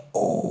her.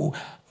 Oh,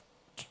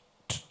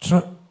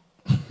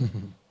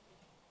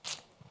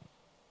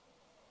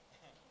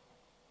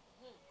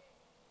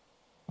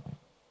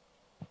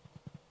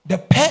 the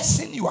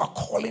person you are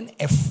calling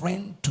a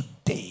friend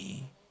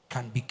today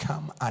can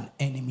become an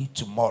enemy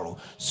tomorrow.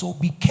 So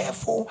be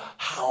careful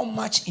how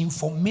much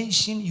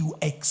information you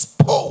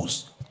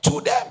expose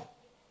to them.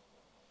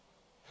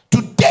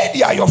 Today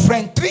they are your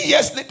friend. 3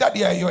 years later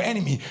they are your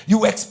enemy.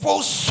 You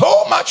expose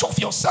so much of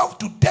yourself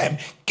to them.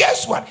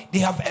 Guess what? They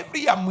have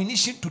every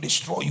ammunition to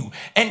destroy you.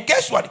 And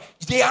guess what?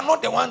 They are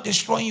not the one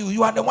destroying you.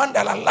 You are the one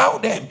that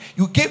allowed them.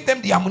 You gave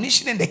them the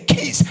ammunition and the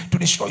keys to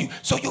destroy you.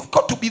 So you've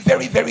got to be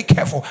very, very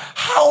careful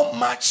how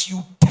much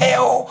you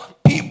tell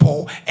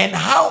people and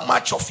how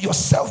much of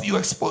yourself you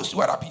expose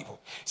to other people.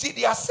 See,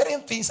 there are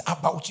certain things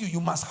about you.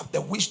 You must have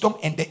the wisdom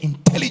and the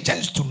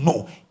intelligence to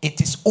know.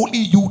 It is only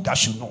you that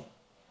should know.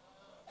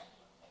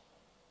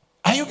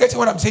 Are you getting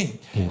what I'm saying?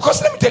 Yes.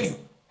 Because let me tell you,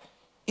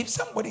 if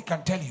somebody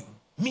can tell you,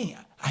 me,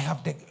 I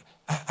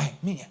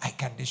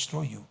can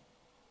destroy you.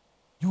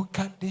 You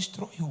can't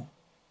destroy you.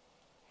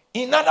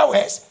 In other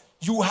words,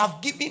 you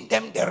have given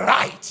them the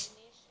right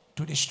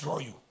to destroy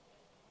you.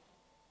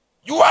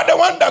 You are the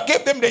one that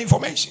gave them the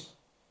information.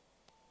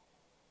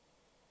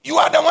 You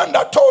are the one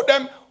that told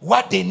them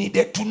what they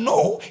needed to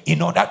know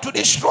in order to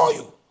destroy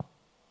you.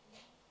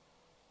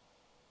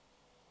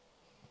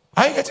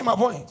 Are you getting my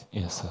point?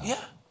 Yes, sir. Yeah.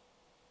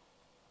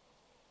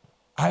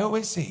 I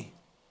always say,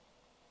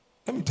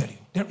 let me tell you,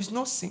 there is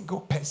no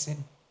single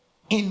person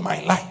in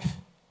my life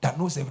that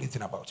knows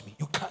everything about me.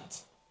 You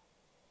can't.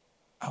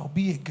 I'll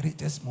be a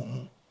greatest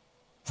mumu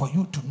for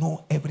you to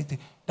know everything.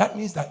 That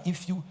means that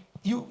if you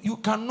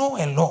can know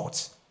a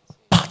lot,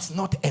 but but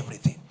not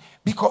everything.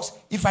 Because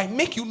if I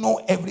make you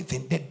know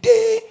everything, the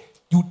day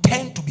you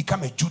tend to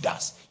become a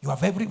Judas, you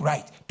have every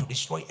right to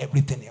destroy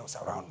everything else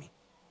around me.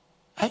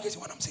 I guess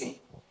what I'm saying.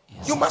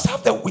 Yes. You must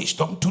have the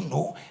wisdom to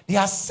know there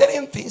are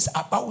certain things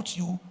about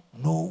you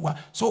no one.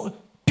 So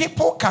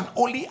people can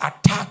only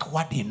attack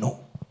what they know.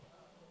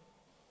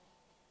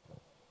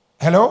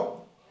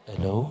 Hello?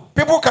 Hello?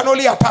 People can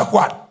only attack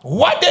what?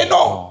 What they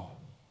know.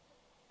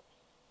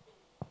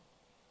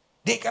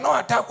 They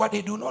cannot attack what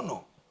they do not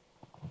know.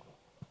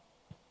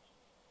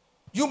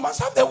 You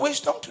must have the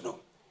wisdom to know.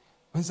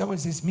 When someone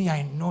says, me,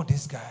 I know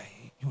this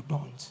guy, you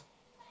don't.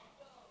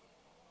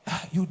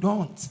 You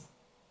don't.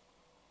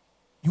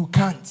 You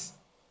can't.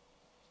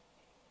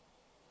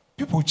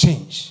 People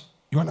change.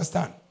 You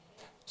understand?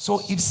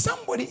 So if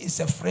somebody is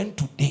a friend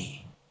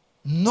today,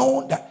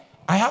 know that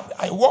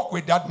I work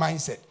with that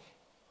mindset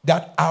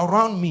that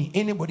around me,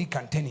 anybody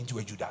can turn into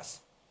a Judas.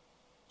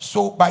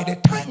 So by the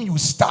time you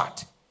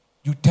start,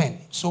 you turn.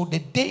 So the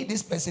day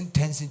this person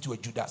turns into a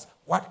Judas,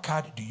 what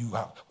card do you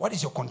have? What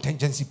is your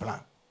contingency plan?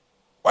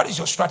 What is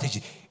your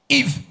strategy?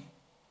 If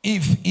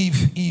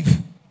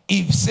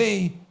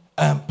say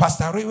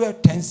Pastor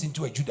Rewe turns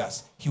into a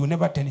Judas, he will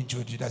never turn into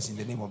a Judas in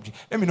the name of Jesus.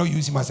 Let me not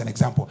use him as an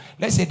example.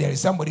 Let's say there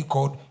is somebody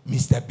called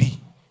Mr. B,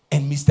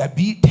 and Mr.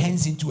 B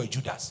turns into a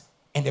Judas,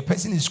 and the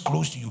person is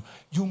close to you.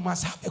 You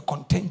must have a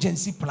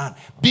contingency plan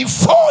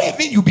before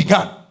even you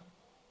began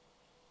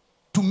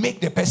to make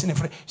the person a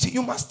friend. See,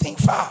 you must think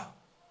far.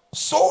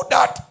 So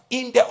that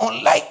in the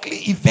unlikely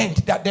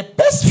event that the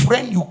best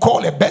friend you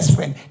call a best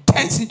friend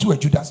turns into a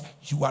Judas,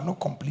 you are not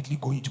completely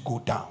going to go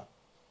down.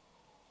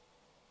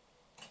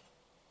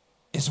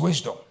 It's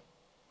wisdom.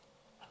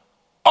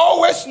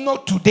 Always know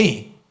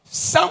today,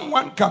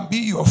 someone can be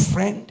your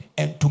friend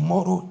and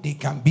tomorrow they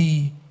can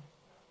be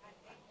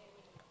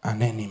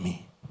an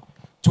enemy.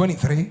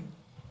 23.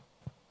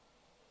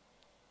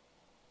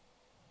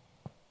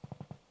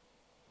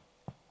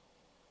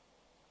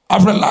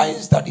 I've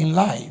realized that in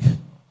life,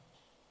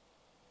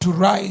 to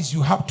rise,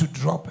 you have to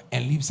drop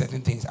and leave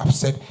certain things. I've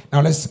said,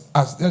 now let's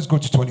go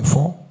to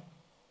 24.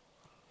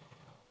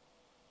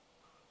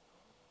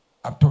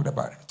 I've talked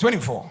about it.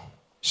 24.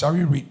 Shall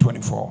we read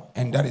 24?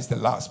 And that is the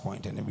last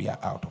point, and then we are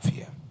out of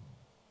here.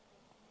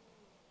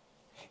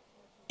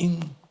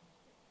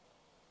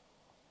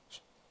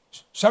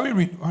 Shall we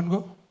read one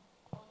go?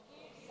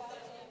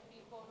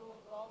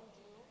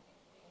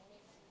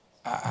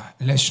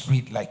 Let's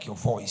read like your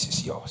voice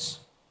is yours.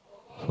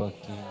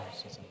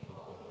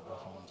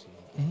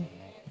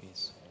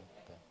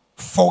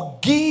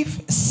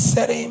 Forgive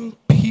certain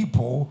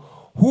people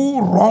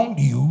who wronged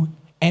you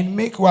and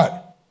make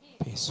what?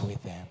 Peace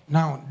with them.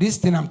 Now, this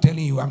thing I'm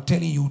telling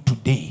you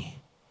today,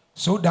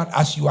 so that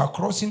as you are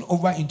crossing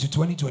over into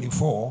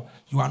 2024,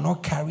 you are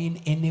not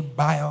carrying any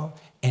bile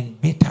and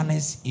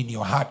bitterness in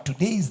your heart.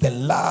 Today is the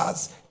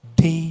last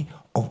day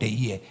of the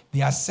year.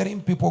 There are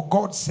certain people,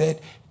 God said,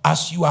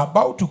 as you are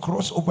about to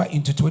cross over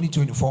into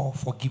 2024,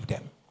 forgive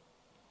them.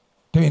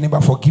 Tell your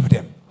neighbor, forgive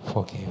them.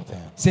 Forgive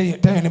them.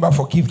 Tell your neighbor,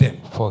 forgive them.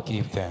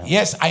 Forgive them.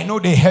 Yes, I know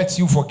they hurt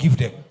you, forgive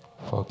them.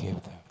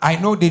 Forgive them. I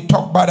know they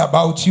talk bad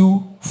about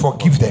you,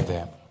 forgive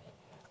them.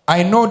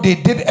 I know they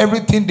did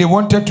everything they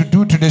wanted to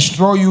do to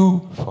destroy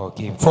you,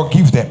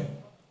 forgive them.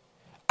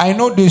 I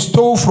know they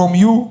stole from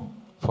you,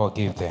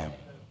 forgive them.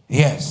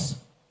 Yes.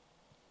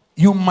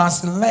 You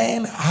must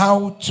learn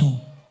how to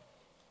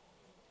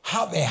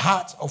have a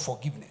heart of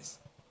forgiveness.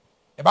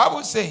 The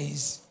Bible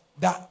says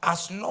that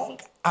as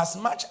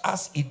much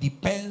as it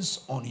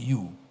depends on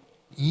you,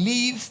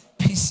 live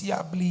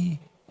peaceably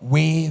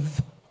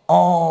with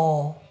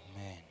all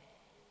men.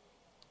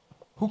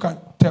 Who can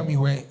tell me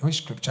which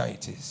scripture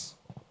it is?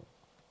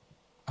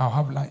 I'll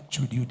have lunch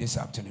with you this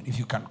afternoon. If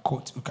you can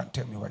quote, you can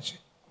tell me what.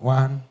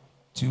 1,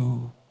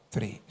 2,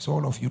 3. So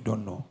all of you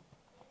don't know.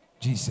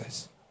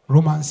 Jesus.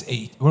 Romans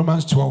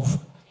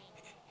 12,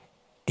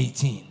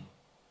 18.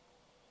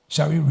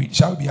 Shall we read?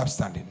 Shall we be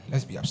upstanding?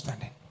 Let's be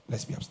upstanding.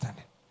 Let's be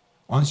upstanding.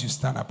 Once you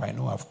stand up, I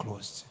know I've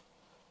closed.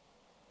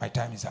 My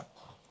time is up.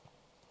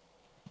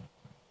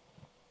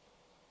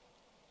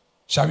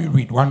 Shall we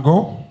read? One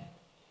go?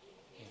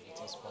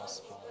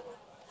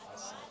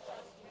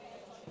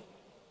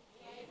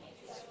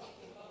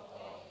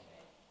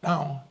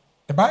 Now,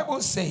 the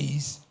Bible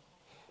says,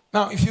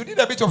 now if you did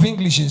a bit of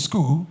English in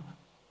school,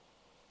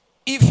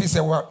 if it's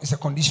a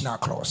conditional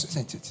clause,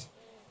 isn't it?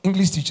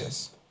 English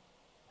teachers.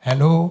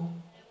 Hello?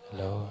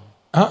 Hello?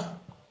 Huh?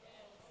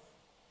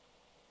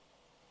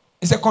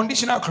 It's a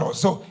conditional clause.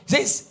 So it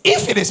says,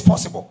 if it is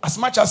possible, as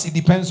much as it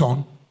depends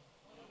on,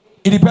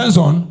 live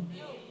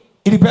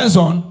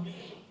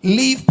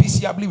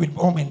peaceably with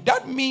all men.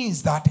 That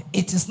means that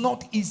it is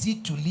not easy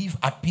to live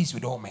at peace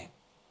with all men.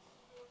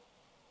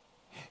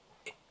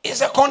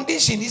 It's a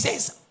condition. He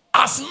says,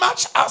 as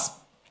much as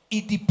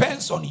it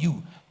depends on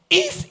you,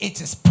 if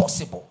it is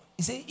possible.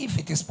 He says, if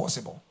it is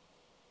possible.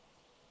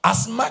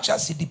 As much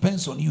as it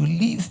depends on you,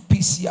 live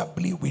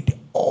peaceably with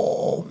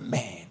all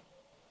men.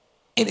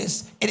 It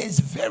is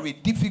very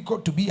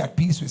difficult to be at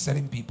peace with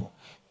certain people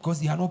because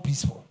they are not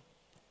peaceful.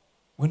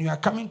 When you are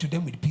coming to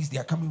them with peace, they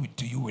are coming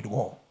to you with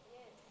war.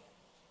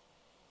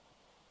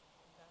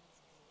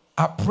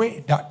 I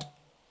pray that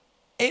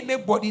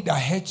anybody that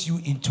hurts you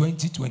in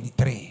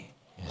 2023,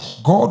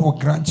 God will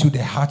grant you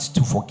the heart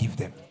to forgive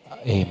them.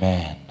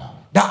 Amen.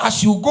 That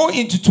as you go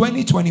into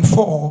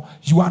 2024,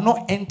 you are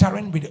not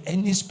entering with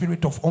any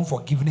spirit of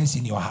unforgiveness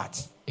in your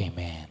heart.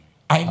 Amen.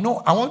 I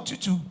want you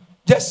to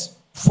just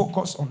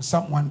focus on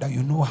someone that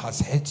you know has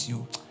hurt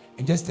you.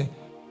 And just, you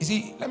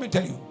see, let me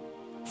tell you,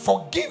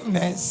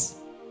 forgiveness,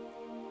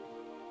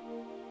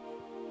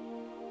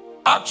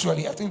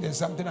 actually, I think there's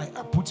something I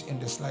put in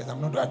the slides. I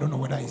don't know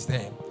whether it's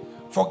there.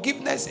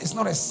 Forgiveness is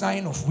not a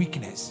sign of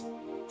weakness.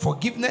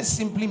 Forgiveness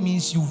simply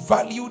means you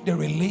value the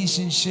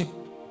relationship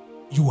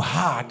you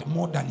had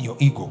more than your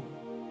ego.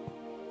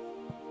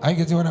 Are you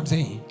getting what I'm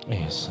saying?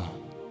 Yes, sir.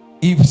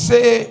 If,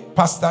 say,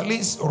 Pastor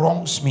Liz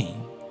wrongs me,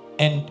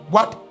 and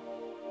what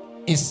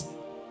is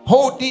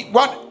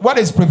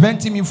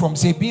preventing me from,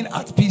 say, being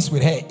at peace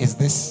with her is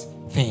this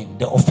thing,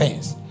 the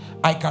offense.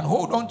 I can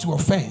hold on to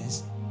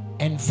offense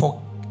and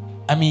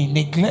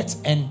neglect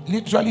and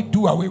literally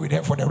do away with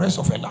her for the rest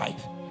of her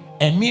life,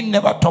 and me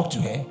never talk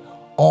to her,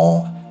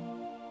 or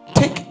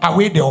take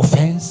away the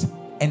offense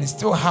and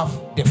still have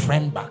the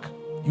friend back.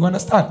 You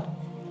understand?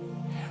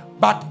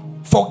 But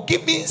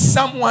forgiving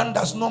someone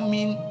does not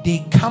mean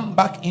they come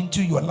back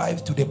into your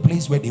life to the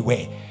place where they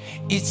were.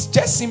 It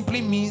just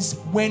simply means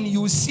when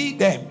you see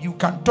them, you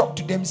can talk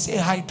to them, say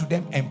hi to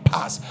them, and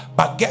pass.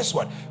 But guess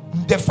what?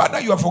 The fact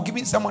that you are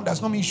forgiving someone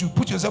does not mean you should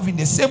put yourself in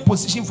the same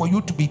position for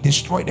you to be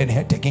destroyed and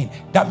hurt again.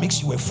 That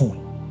makes you a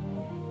fool.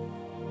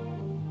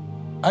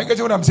 Are you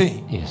getting what I'm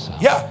saying? Yes, sir.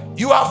 Yeah,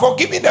 you are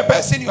forgiving the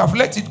person, you have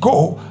let it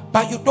go,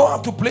 but you don't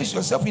have to place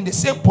yourself in the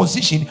same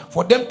position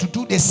for them to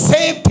do the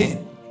same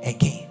thing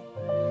again.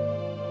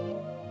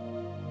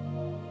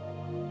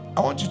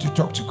 I want you to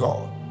talk to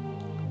God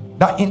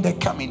that in the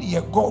coming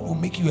year, God will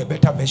make you a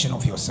better version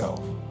of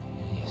yourself.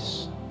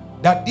 Yes.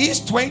 That these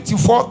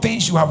 24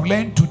 things you have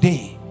learned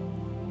today,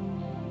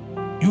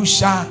 you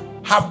shall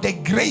have the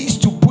grace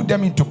to put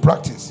them into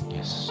practice.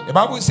 Yes. The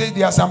Bible says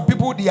there are some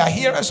people, they are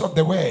hearers of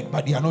the word,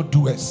 but they are not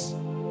doers.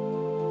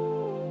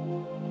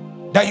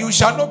 That you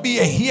shall not be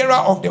a hearer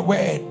of the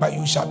word, but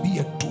you shall be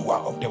a doer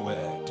of the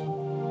word.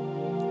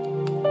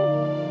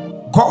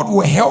 God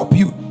will help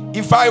you.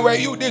 If I were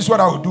you, this is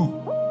what I would do.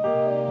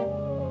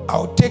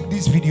 I'll take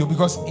this video,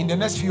 because in the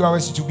next few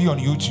hours it will be on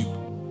YouTube.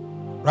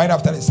 Right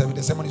after the sermon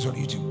is on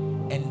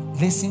YouTube. And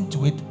listen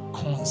to it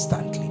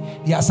constantly.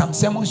 There are some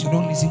sermons you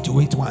don't listen to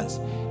it once.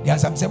 There are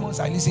some sermons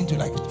I listen to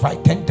like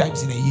 5-10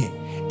 times in a year.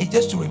 It's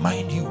just to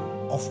remind you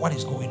of what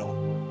is going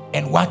on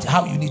and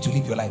how you need to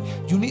live your life.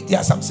 There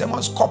are some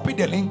sermons, copy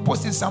the link,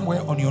 post it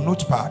somewhere on your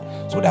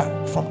notepad, so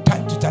that from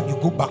time to time you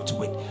go back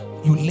to it.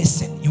 You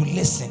listen.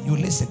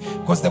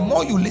 Because the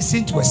more you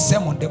listen to a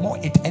sermon, the more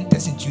it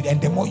enters into you, and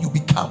the more you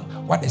become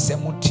what the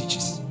sermon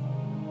teaches.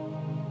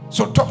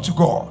 So talk to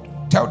God.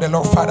 Tell the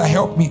Lord, Father,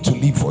 help me to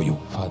live for you.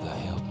 Father,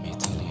 help me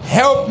to live.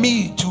 Help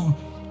me to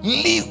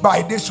live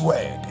by this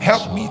word.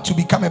 Help me to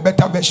become a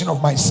better version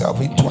of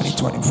myself in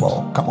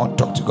 2024. Come on,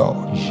 talk to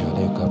God.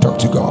 Talk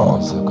to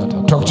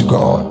God. Talk to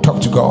God.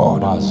 Talk to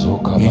God.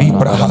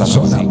 Libra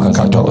hazona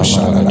makato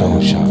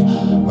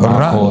shaladosha.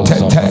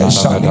 Rantete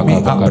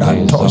shalimi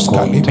abrantos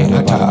kalimi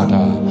ata.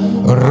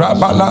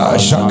 Rabala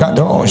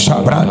shagado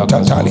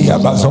shabranta talia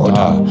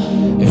bazota.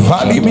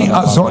 Valimi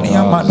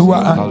azonia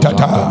madua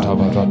antata.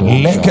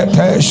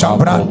 Lekete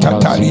shabranta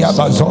talia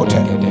bazote.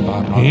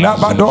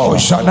 Labado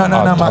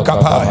shanana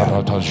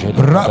makapa.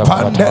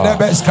 Rapande de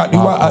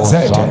beskadua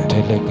azete.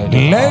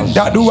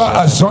 Lenda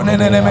dua azone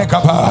nene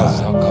mekapa.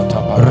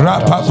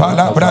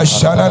 Rapapala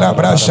brashana la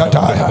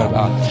brashata.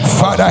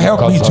 Father,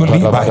 help me to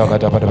live by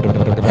it.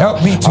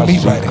 Help me to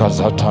live by it.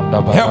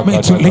 Help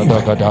me to live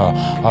by it.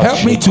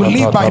 Help me to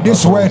live by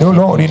this word, oh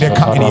Lord, in the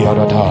coming year.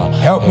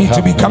 Help me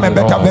to become a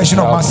better version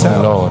of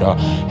myself.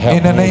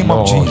 In the name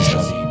of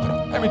Jesus.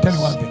 Let me tell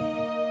you one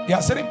thing. There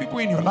are certain people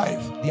in your life,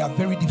 they are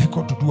very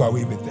difficult to do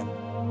away with them.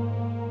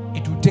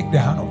 It will take the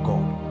hand of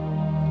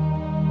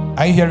God.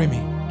 Are you hearing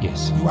me?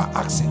 Yes. You are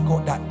asking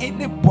God that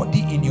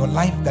anybody in your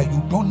life that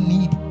you don't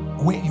need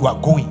where you are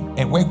going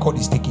and where God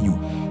is taking you,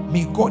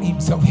 may God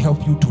himself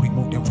help you to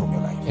remove them from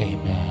your life.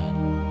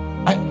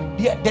 Amen. And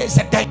there's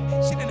a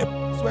dimension in a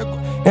place where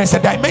there's a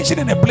dimension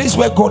in a place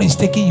where God is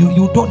taking you.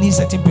 You don't need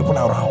certain people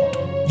around.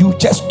 You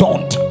just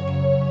don't.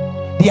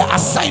 Their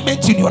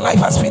assignment in your life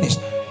has finished.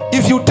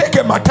 If you take a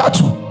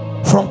matatu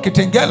from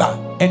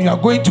Kitengela and you are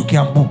going to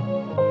Kiambu,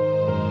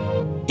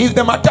 if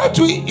the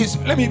matatu is,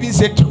 let me even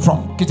say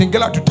from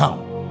Kitengela to town,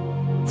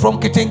 from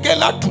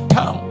Kitengela to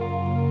town,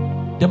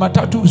 the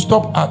matatu will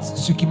stop at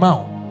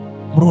Sukimau,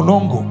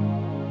 Mrolongo,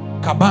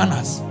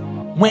 Cabanas.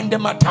 When the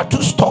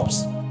matatu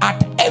stops,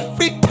 at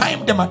every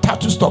time the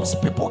matatu stops,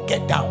 people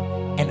get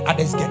down and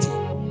others get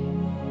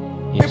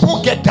in. Yes.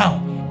 People get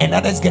down and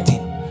others get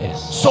in.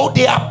 Yes. So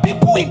there are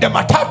people in the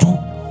matatu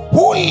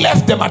who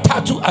left the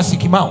matatu at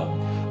Sikimau.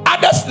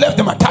 Others left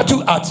the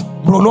matatu at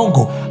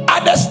Mrolongo.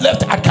 Others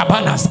left at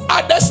Cabanas.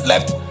 Others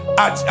left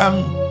at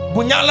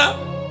Bunyala,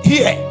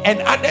 here and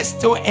others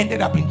still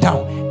ended up in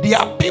town. There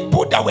are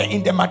people that were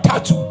in the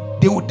matatu.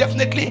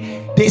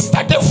 They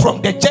started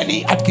from the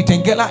journey at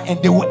Kitengela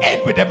and they will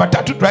end with the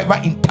matatu driver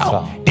in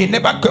town. They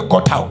never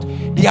got out.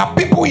 There are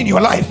people in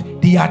your life,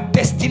 they are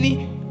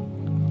destiny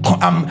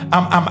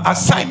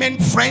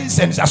assignment friends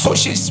and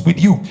associates with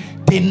you.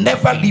 They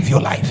never leave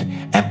your life.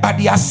 But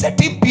there are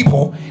certain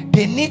people,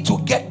 they need to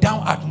get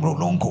down at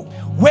Mrolongo.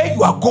 Where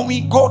you are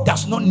going, God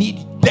does not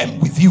need them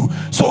with you.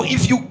 So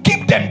if you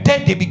keep them there,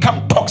 they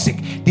become toxic.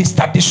 They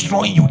start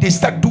destroying you. They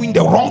start doing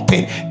the wrong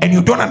thing and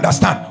you don't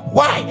understand.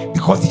 Why?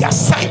 Because the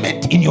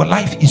assignment in your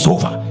life is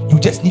over. You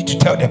just need to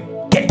tell them,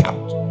 get out.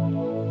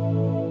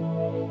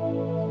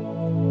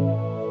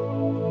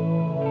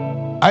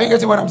 Are you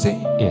getting what I'm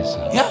saying? Yes,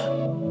 sir. Yeah.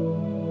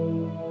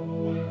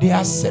 There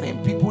are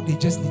certain people, they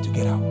just need to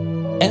get out.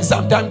 And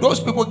sometimes those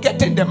people,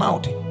 getting them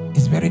out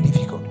is very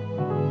difficult.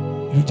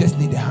 You just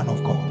need the hand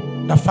of God.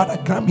 The Father,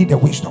 grant me the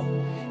wisdom,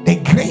 the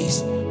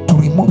grace to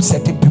remove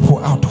certain people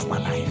out of my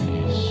life.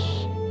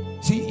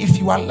 Yes. See, if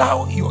you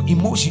allow your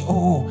emotion,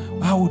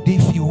 how would they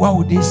feel? What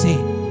would they say?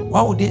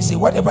 What would they say?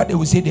 Whatever they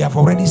will say, they have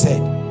already said.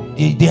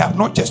 They have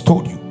not just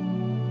told you.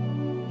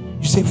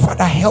 You say,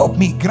 Father, help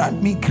me,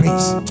 grant me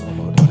grace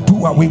to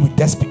do away with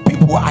desperate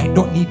people I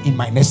don't need in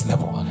my next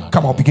level.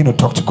 Come on, begin to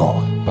talk to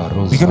God.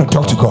 Begin to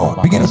talk to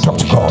God. Begin to talk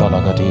to God.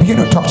 Begin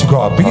to talk to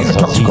God. Begin to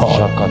talk to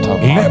God.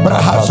 Lebra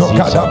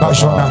hazokada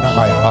bashona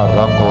namaya.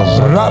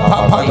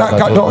 Rapapala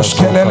kadosh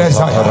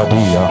kelelezaya.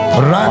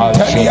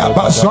 Rantelia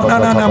bazona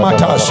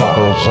namatasha.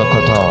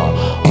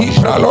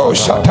 Ipralo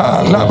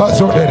shata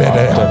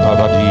labazodede.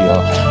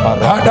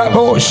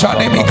 Adabo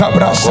shanemi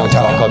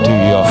kabrasata.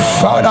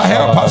 Father,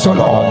 help us, O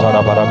Lord.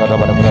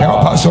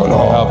 Help us, O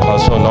Lord. Help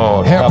us, O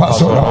Lord. Help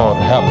us, O Lord.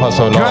 Help us,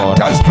 O Lord. Grant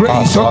us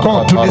grace, O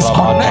God, to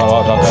disconnect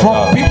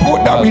from people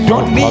that we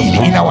don't need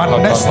in our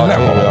next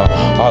level,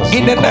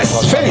 in the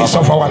next phase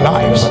of our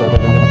lives.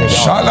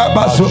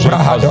 Shalabazubra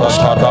hadosh.